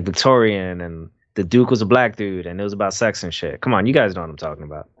was like Victorian, and the Duke was a black dude, and it was about sex and shit. Come on, you guys know what I'm talking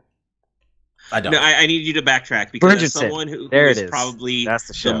about. I don't. No, I need you to backtrack, because as someone who is probably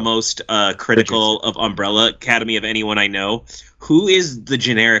the most critical of Umbrella Academy of anyone I know, who is the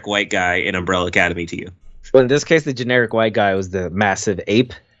generic white guy in Umbrella Academy to you? Well, in this case, the generic white guy was the massive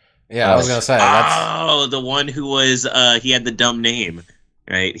ape. Yeah, I was gonna say. The one who was he had the dumb name,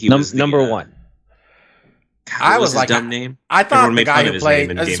 right? He was number one. God, I what was his like, dumb name. I thought Everyone the made guy fun who of his played.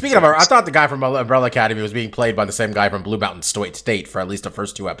 name in Game Speaking of, I Thrones. thought the guy from Umbrella Academy was being played by the same guy from Blue Mountain State for at least the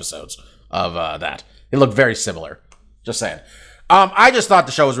first 2 episodes of that. He looked very similar. Just saying. I just thought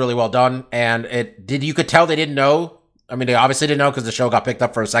the show was really well done, and you could tell they didn't know. I mean, they obviously didn't know because the show got picked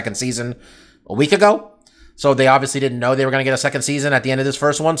up for a second season a week ago. So they obviously didn't know they were going to get a second season at the end of this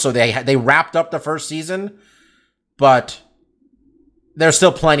first one. So they wrapped up the first season, but there's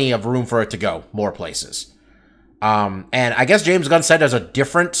still plenty of room for it to go more places. And I guess James Gunn said there's a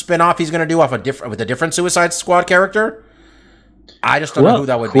different spinoff he's going to do with a different Suicide Squad character. I just don't know who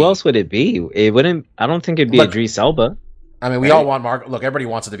that would be. Who else would it be? It wouldn't. I don't think it'd be Idris Elba. I mean, we all want Look, everybody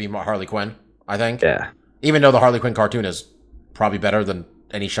wants it to be Harley Quinn, I think. Yeah. Even though the Harley Quinn cartoon is probably better than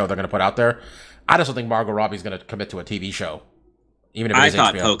any show they're going to put out there. I just don't think Margot Robbie's going to commit to a TV show. Even if it is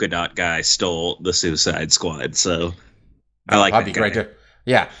thought HBO. Polka Dot Guy stole the Suicide Squad, so I like That'd be great too.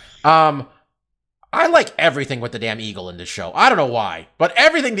 Yeah. I like everything with the damn Eagle in this show. I don't know why, but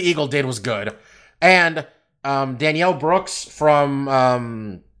everything the Eagle did was good. And Danielle Brooks from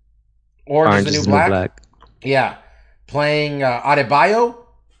Orange is the New Black. Yeah. Playing Adebayo,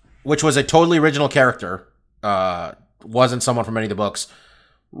 which was a totally original character. Wasn't someone from any of the books.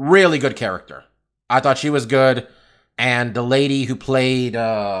 Really good character. I thought she was good. And the lady who played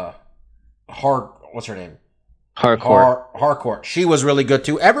what's her name? Harcourt. She was really good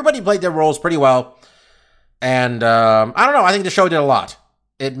too. Everybody played their roles pretty well. And I don't know. I think the show did a lot.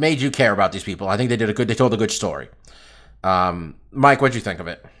 It made you care about these people. I think they told a good story. Mike, what'd you think of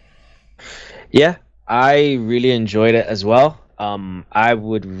it? Yeah, I really enjoyed it as well. I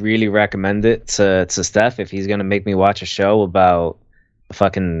would really recommend it to Steph if he's gonna make me watch a show about a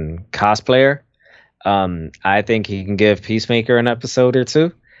fucking cosplayer. I think he can give Peacemaker an episode or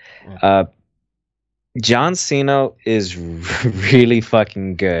two. John Cena is really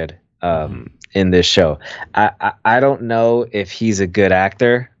fucking good in this show. I don't know if he's a good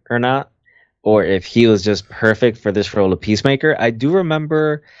actor or not, or if he was just perfect for this role of Peacemaker. I do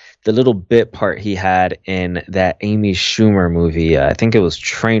remember the little bit part he had in that Amy Schumer movie. I think it was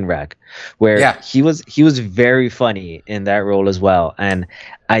Trainwreck, where he was very funny in that role as well. And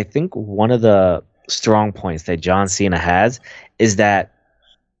I think one of the strong points that John Cena has is that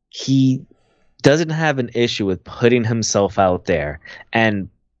he doesn't have an issue with putting himself out there and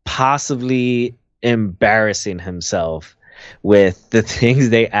possibly embarrassing himself with the things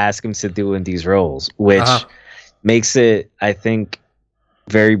they ask him to do in these roles, which makes it, I think,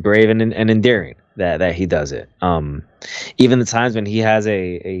 very brave and endearing that he does it. Even the times when he has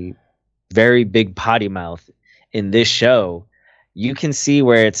a very big potty mouth in this show, you can see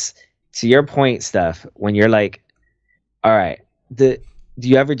where it's, to your point, Steph, when you're like, all right, do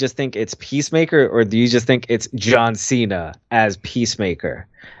you ever just think it's Peacemaker, or do you just think it's John Cena as Peacemaker?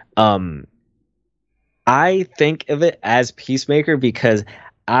 I think of it as Peacemaker because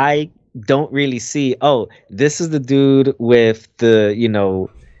I don't really see, oh, this is the dude with the,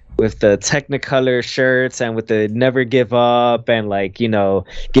 with the Technicolor shirts and with the never give up and giving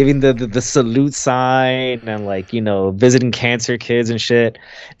the salute sign and visiting cancer kids and shit.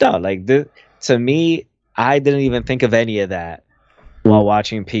 No, to me, I didn't even think of any of that while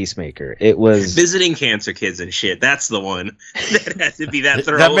watching Peacemaker. It was visiting cancer kids and shit. That's the one that has to be that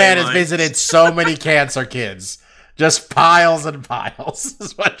throwaway. The man has visited so many cancer kids, just piles and piles.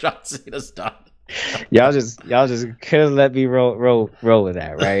 Is what John Cena's done. Y'all just couldn't let me roll with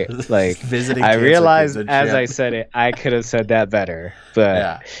that, right? Visiting. I realized as I said it, I could have said that better,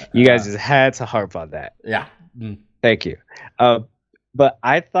 but you guys just had to harp on that. Yeah. Thank you. But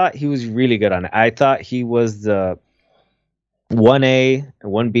I thought he was really good on it. I thought he was the 1A,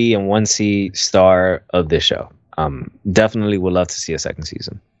 1B, and 1C star of this show. Definitely would love to see a second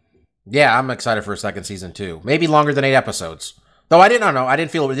season. Yeah, I'm excited for a second season too. Maybe longer than 8 episodes. Though I didn't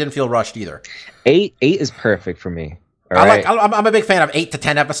feel rushed either. 8 is perfect for me. I'm a big fan of 8 to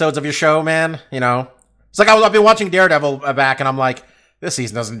 10 episodes of your show, man. It's like I've been watching Daredevil back, and I'm like, this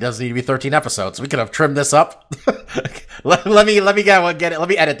season doesn't need to be 13 episodes. We could have trimmed this up. let me get it. Let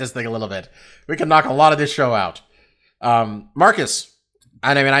me edit this thing a little bit. We can knock a lot of this show out. Marcus,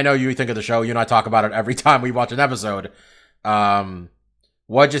 I know you think of the show. You and I talk about it every time we watch an episode.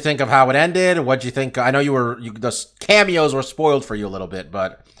 What'd you think of how it ended? What'd you think? I know the cameos were spoiled for you a little bit,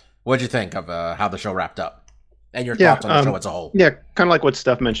 but what'd you think of how the show wrapped up and your thoughts on the show as a whole? Yeah, kind of like what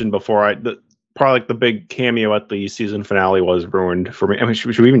Steph mentioned before. Probably the big cameo at the season finale was ruined for me. I mean,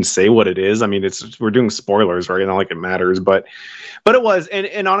 should we even say what it is? I mean, we're doing spoilers, right? Not like it matters, but it was,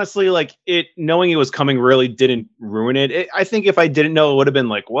 and honestly, knowing it was coming really didn't ruin it. I think if I didn't know, it would have been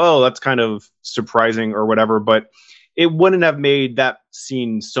like, whoa, that's kind of surprising or whatever. But it wouldn't have made that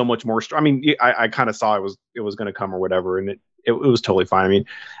scene so much more strong. I mean, I kind of saw it was going to come or whatever, and it was totally fine. I mean,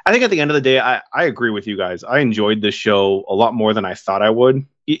 I think at the end of the day, I agree with you guys. I enjoyed this show a lot more than I thought I would.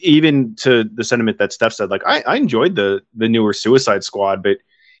 Even to the sentiment that Steph said, like I enjoyed the newer Suicide Squad, but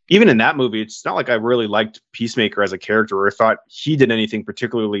even in that movie, it's not like I really liked Peacemaker as a character or thought he did anything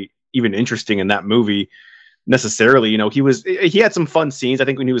particularly even interesting in that movie necessarily. You know, he had some fun scenes. I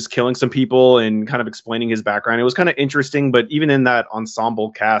think when he was killing some people and kind of explaining his background, it was kind of interesting. But even in that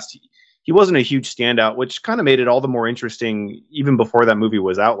ensemble cast, he wasn't a huge standout, which kind of made it all the more interesting even before that movie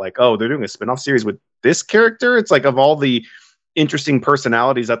was out. Like, oh, they're doing a spinoff series with this character. It's like of all the interesting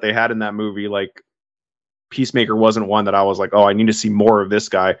personalities that they had in that movie, like Peacemaker wasn't one that I was like, oh, I need to see more of this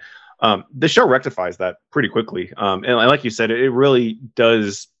guy. The show rectifies that pretty quickly. And like you said, it really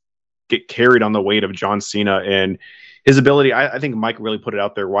does get carried on the weight of John Cena and his ability. I think Mike really put it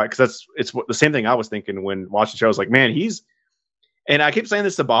out there. Why? Because it's the same thing I was thinking when watching the show. I was like, man, and I keep saying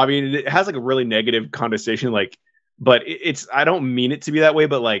this to Bobby, and it has like a really negative connotation, like, but it's I don't mean it to be that way,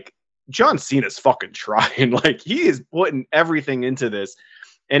 but like John Cena's fucking trying. Like he is putting everything into this.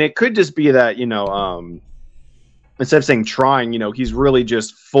 And it could just be that, you know, instead of saying trying, you know, he's really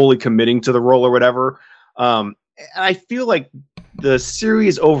just fully committing to the role or whatever. And I feel like the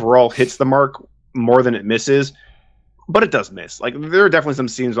series overall hits the mark more than it misses, but it does miss. Like there are definitely some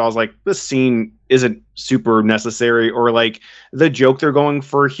scenes where I was like, this scene isn't super necessary, or like the joke they're going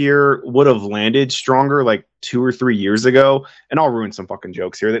for here would have landed stronger like 2 or 3 years ago. And I'll ruin some fucking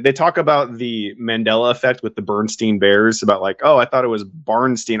jokes here. They talk about the Mandela effect with the Bernstein Bears, about like, oh, I thought it was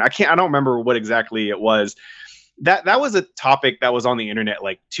Barnstein. I don't remember what exactly it was. That was a topic that was on the internet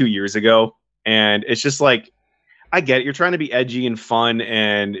like 2 years ago. And it's just like, I get it. You're trying to be edgy and fun,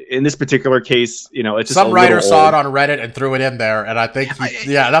 and in this particular case, you know, it's just some writer saw it on Reddit and threw it in there, and I think,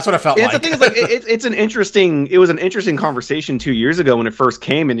 that's what it felt like. The thing is, like, it was an interesting conversation 2 years ago when it first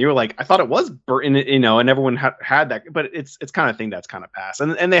came, and you were like, I thought it was Burton, you know, and everyone had that, but it's kind of thing that's kind of passed,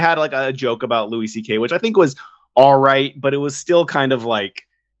 and they had like a joke about Louis C.K., which I think was all right, but it was still kind of like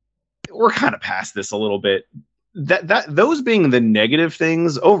we're kind of past this a little bit. Those being the negative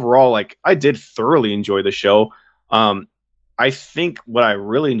things overall, like I did thoroughly enjoy the show. I think what I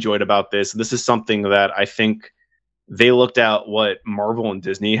really enjoyed about this is something that I think they looked at what Marvel and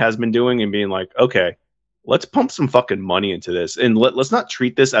Disney has been doing and being like, okay, let's pump some fucking money into this. And let's not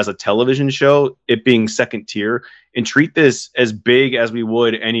treat this as a television show, it being second tier, and treat this as big as we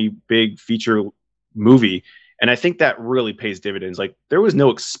would any big feature movie. And I think that really pays dividends. Like there was no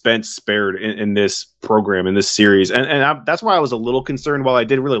expense spared in this program, in this series. And that's why I was a little concerned. While I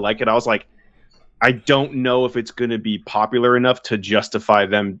did really like it, I was like, I don't know if it's going to be popular enough to justify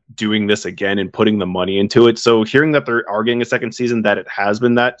them doing this again and putting the money into it. So hearing that they are getting a second season, that it has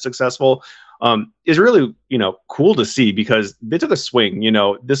been that successful, is really, you know, cool to see, because they took a swing. You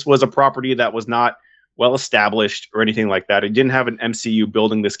know, this was a property that was not well established or anything like that. It didn't have an MCU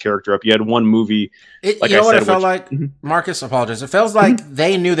building this character up. You had one movie. You know what it felt like? Marcus, apologize. It feels like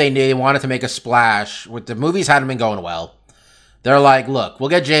they knew they wanted to make a splash. With the movies hadn't been going well. They're like, look, we'll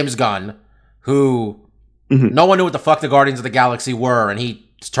get James Gunn, who no one knew what the fuck the Guardians of the Galaxy were, and he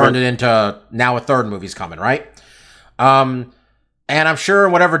turned it into now a third movie's coming, right? And I'm sure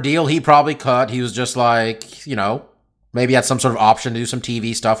whatever deal he probably cut, he was just like, you know, maybe had some sort of option to do some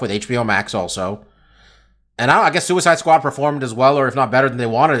TV stuff with HBO Max also. And I guess Suicide Squad performed as well, or if not better than they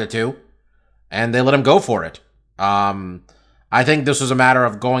wanted it to, and they let him go for it. I think this was a matter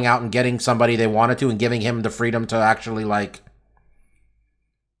of going out and getting somebody they wanted to and giving him the freedom to actually, like,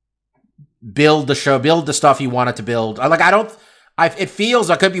 build the show, build the stuff he wanted to build. It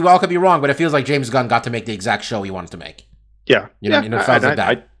feels, I could be wrong, but it feels like James Gunn got to make the exact show he wanted to make. Yeah. You know, it sounds like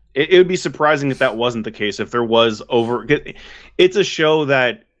that. It would be surprising if that wasn't the case, if there was it's a show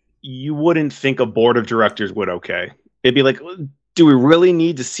that you wouldn't think a board of directors would okay. It'd be like, do we really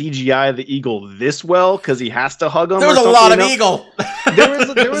need to CGI the eagle this well? Because he has to hug him. There was a lot of eagle.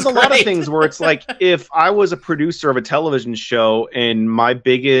 There was a lot of things where it's like, if I was a producer of a television show and my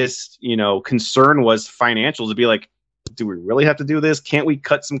biggest, you know, concern was financials, it'd be like, do we really have to do this? Can't we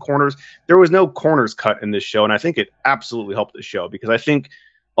cut some corners? There was no corners cut in this show, and I think it absolutely helped the show, because I think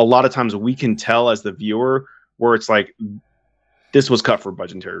a lot of times we can tell as the viewer where it's like, this was cut for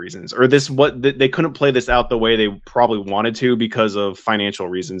budgetary reasons, or they couldn't play this out the way they probably wanted to because of financial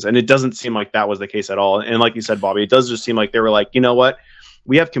reasons. And it doesn't seem like that was the case at all. And like you said, Bobby, it does just seem like they were like, you know what?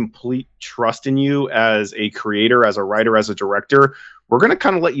 We have complete trust in you as a creator, as a writer, as a director. We're going to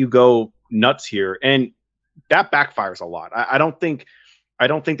kind of let you go nuts here. And that backfires a lot. I don't think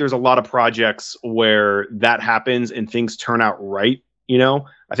there's a lot of projects where that happens and things turn out right. You know,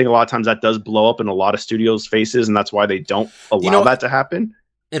 I think a lot of times that does blow up in a lot of studios' faces, and that's why they don't allow that to happen.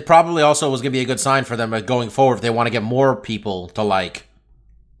 It probably also was going to be a good sign for them going forward if they want to get more people to like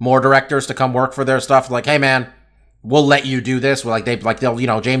more directors to come work for their stuff. Like, hey man, we'll let you do this.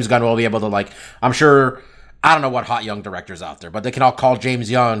 They'll James Gunn will be able to like. I'm sure. I don't know what hot young directors out there, but they can all call James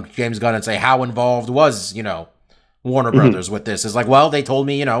Gunn, and say how involved was Warner Brothers with this. It's like, well, they told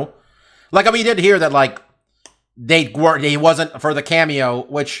me he did hear that like he wasn't for the cameo.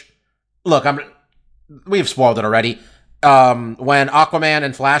 Which look, we've spoiled it already. When Aquaman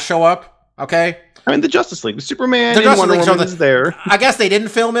and Flash show up, okay. I mean, the Justice League, the Superman, and Wonder Woman is there. I guess they didn't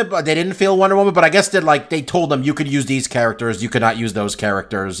film it, but they didn't film Wonder Woman. But I guess they told them you could use these characters, you could not use those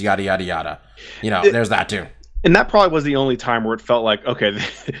characters, yada yada yada. There's that too. And that probably was the only time where it felt like, okay,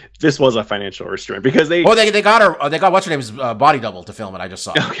 this was a financial restraint because they got what's her name's body double to film it. I just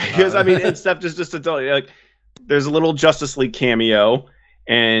saw. Okay, because I mean, and stuff just to tell you, like, there's a little Justice League cameo.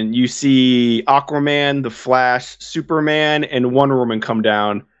 And you see Aquaman, the Flash, Superman, and Wonder Woman come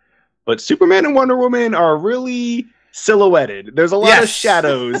down. But Superman and Wonder Woman are really silhouetted. There's a lot of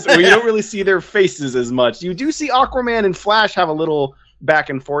shadows where you don't really see their faces as much. You do see Aquaman and Flash have a little back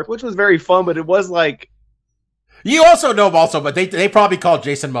and forth, which was very fun, but it was like... You also know but they probably called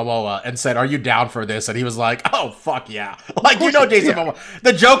Jason Momoa and said, are you down for this? And he was like, oh, fuck yeah. Like, Jason Momoa.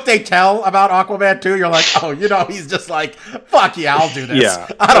 The joke they tell about Aquaman, too, you're like, oh, he's just like, fuck yeah, I'll do this. Yeah.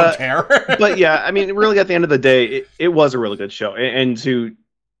 I don't care. But yeah, I mean, really, at the end of the day, it was a really good show. And to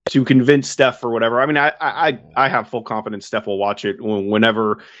convince Steph or whatever, I mean, I have full confidence Steph will watch it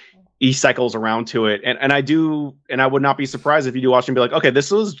whenever he cycles around to it. And I would not be surprised if you do watch and be like, okay,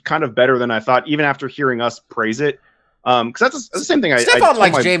 this was kind of better than I thought, even after hearing us praise it. Because that's the same thing. Stefan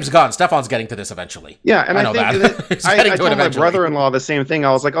likes James Gunn. Stefan's getting to this eventually. Yeah, and I think I told my brother-in-law the same thing.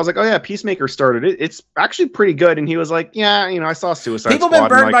 I was like, oh yeah, Peacemaker started it. It's actually pretty good. And he was like, yeah, I saw Suicide People Squad.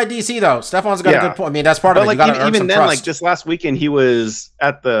 People been burned by DC though. Stefan's got a good point. I mean, that's part of it. Like even then, trust. Like just last weekend, he was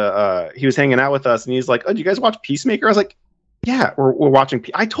at he was hanging out with us, and he's like, oh, do you guys watch Peacemaker? I was like, yeah, we're watching.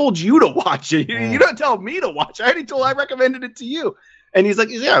 I told you to watch it. You don't tell me to watch it. I recommended it to you. And he's like,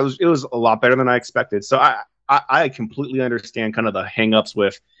 yeah, it was a lot better than I expected. So I completely understand kind of the hangups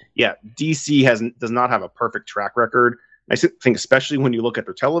with, DC does not have a perfect track record. I think especially when you look at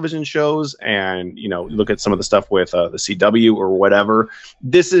their television shows and, you look at some of the stuff with the CW or whatever,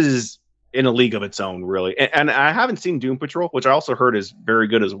 this is in a league of its own, really. And I haven't seen Doom Patrol, which I also heard is very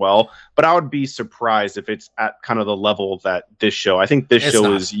good as well. But I would be surprised if it's at kind of the level that this show. I think this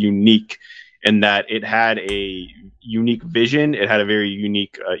show is unique in that it had a unique vision. It had a very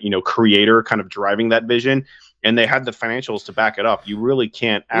unique, creator kind of driving that vision. And they had the financials to back it up. You really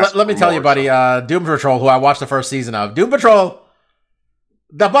can't ask. Let me tell you, buddy, Doom Patrol, who I watched the first season of. Doom Patrol,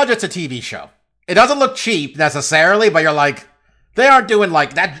 the budget's a TV show. It doesn't look cheap necessarily, but you're like, they aren't doing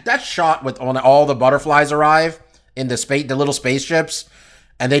like that shot with when all the butterflies arrive in the little spaceships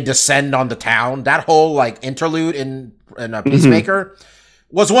and they descend on the town. That whole like interlude in a Peacemaker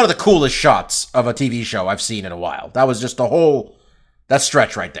was one of the coolest shots of a TV show I've seen in a while. That was just that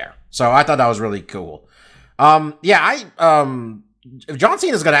stretch right there. So I thought that was really cool. If John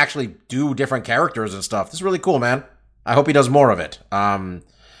Cena's gonna actually do different characters and stuff, this is really cool, man. I hope he does more of it. I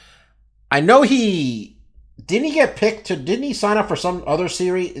know didn't he sign up for some other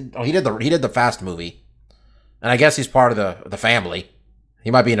series? Oh, he did the Fast movie. And I guess he's part of the family.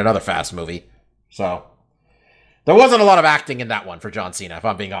 He might be in another Fast movie. So there wasn't a lot of acting in that one for John Cena, if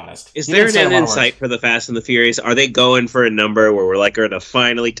I'm being honest. Is there an insight for the Fast and the Furious? Are they going for a number where we're like going to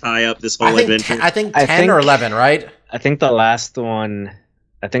finally tie up this whole adventure? I think 10 or 11, right? I think the last one.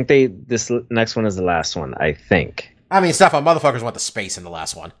 I think this next one is the last one. I think. I mean, Stefan, motherfuckers went to space in the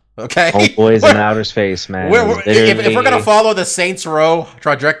last one. Okay, Homeboys in outer space, man. If we're gonna follow the Saints Row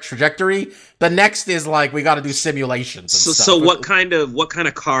trajectory, the next is like we got to do simulations. So what kind of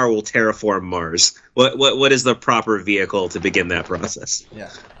car will terraform Mars? What is the proper vehicle to begin that process? Yeah.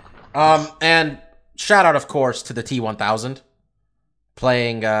 And shout out, of course, to the T-1000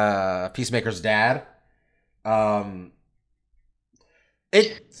 playing Peacemaker's dad.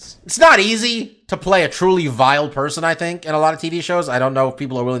 It's not easy to play a truly vile person, I think, in a lot of TV shows. I don't know if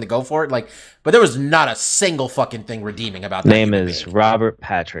people are willing to go for it. But there was not a single fucking thing redeeming about that. Name is Robert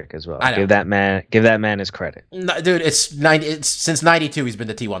Patrick as well. I know. Give that man his credit. No, dude, it's since 92 he's been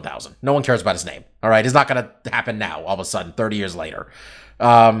the T-1000. No one cares about his name. All right, it's not gonna happen now. All of a sudden, 30 years later.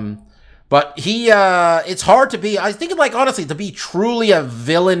 But he, it's hard to be. I think, honestly, to be truly a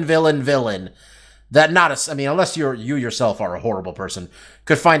villain. That unless you yourself are a horrible person,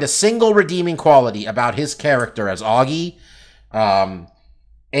 could find a single redeeming quality about his character as Augie,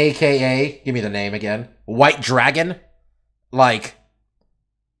 AKA, give me the name again, White Dragon.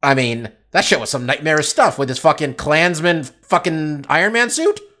 I mean, that shit was some nightmarish stuff with his fucking Klansman fucking Iron Man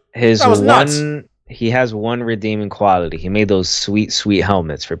suit. That was nuts. He has one redeeming quality. He made those sweet, sweet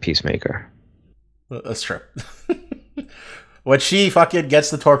helmets for Peacemaker. That's true. When she fucking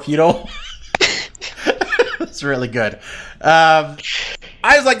gets the torpedo, it's really good. I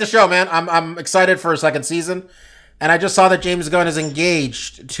just like the show, man. I'm excited for a second season, and I just saw that James Gunn is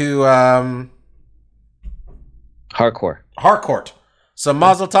engaged to Harcourt. So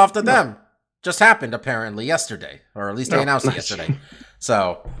mazel tov to them. Just happened apparently yesterday, or at least they announced it yesterday.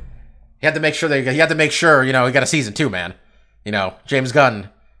 So he had to make sure he got a season 2, man. You know, James Gunn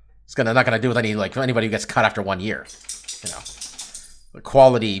is not gonna do with anybody who gets cut after 1 year. You know, a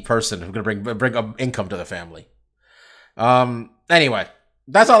quality person who's gonna bring income to the family. Anyway,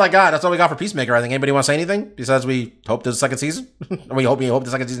 that's all I got. That's all we got for Peacemaker. I think. Anybody want to say anything besides we hope there's a second season? we hope the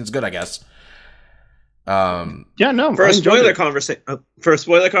second season's good, I guess. Yeah, no. For a spoiler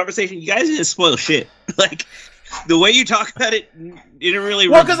conversation, you guys didn't spoil shit. Like the way you talk about it didn't really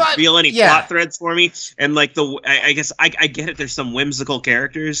reveal any plot threads for me. And like I guess I get it. There's some whimsical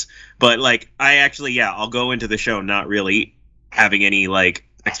characters, but like I'll go into the show not really having any like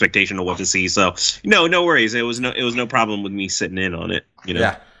expectation of what to see. So no worries. It was no problem with me sitting in on it. You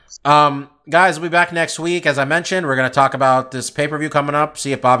know. Yeah. Guys, we'll be back next week. As I mentioned, we're going to talk about this pay-per-view coming up.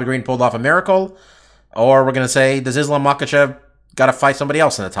 See if Bobby Green pulled off a miracle. Or we're going to say, does Islam Makhachev got to fight somebody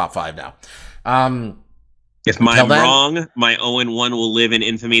else in the top 5 now? If I'm wrong, my 0-1 will live in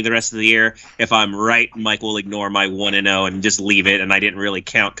infamy the rest of the year. If I'm right, Mike will ignore my 1-0 and just leave it. And I didn't really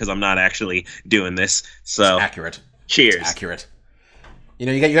count because I'm not actually doing this. So it's accurate. Cheers. It's accurate. You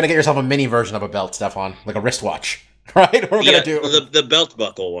know, you're going to get yourself a mini version of a belt, Stefan, like a wristwatch, right? What we're going to do the belt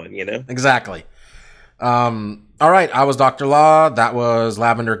buckle one, you know? Exactly. All right, I was Dr. Law. That was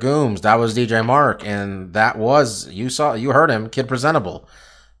Lavender Gooms. That was DJ Mark, and that was you heard him, Kid Presentable.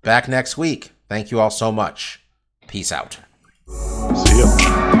 Back next week. Thank you all so much. Peace out. See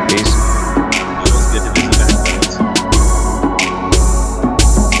ya. Peace.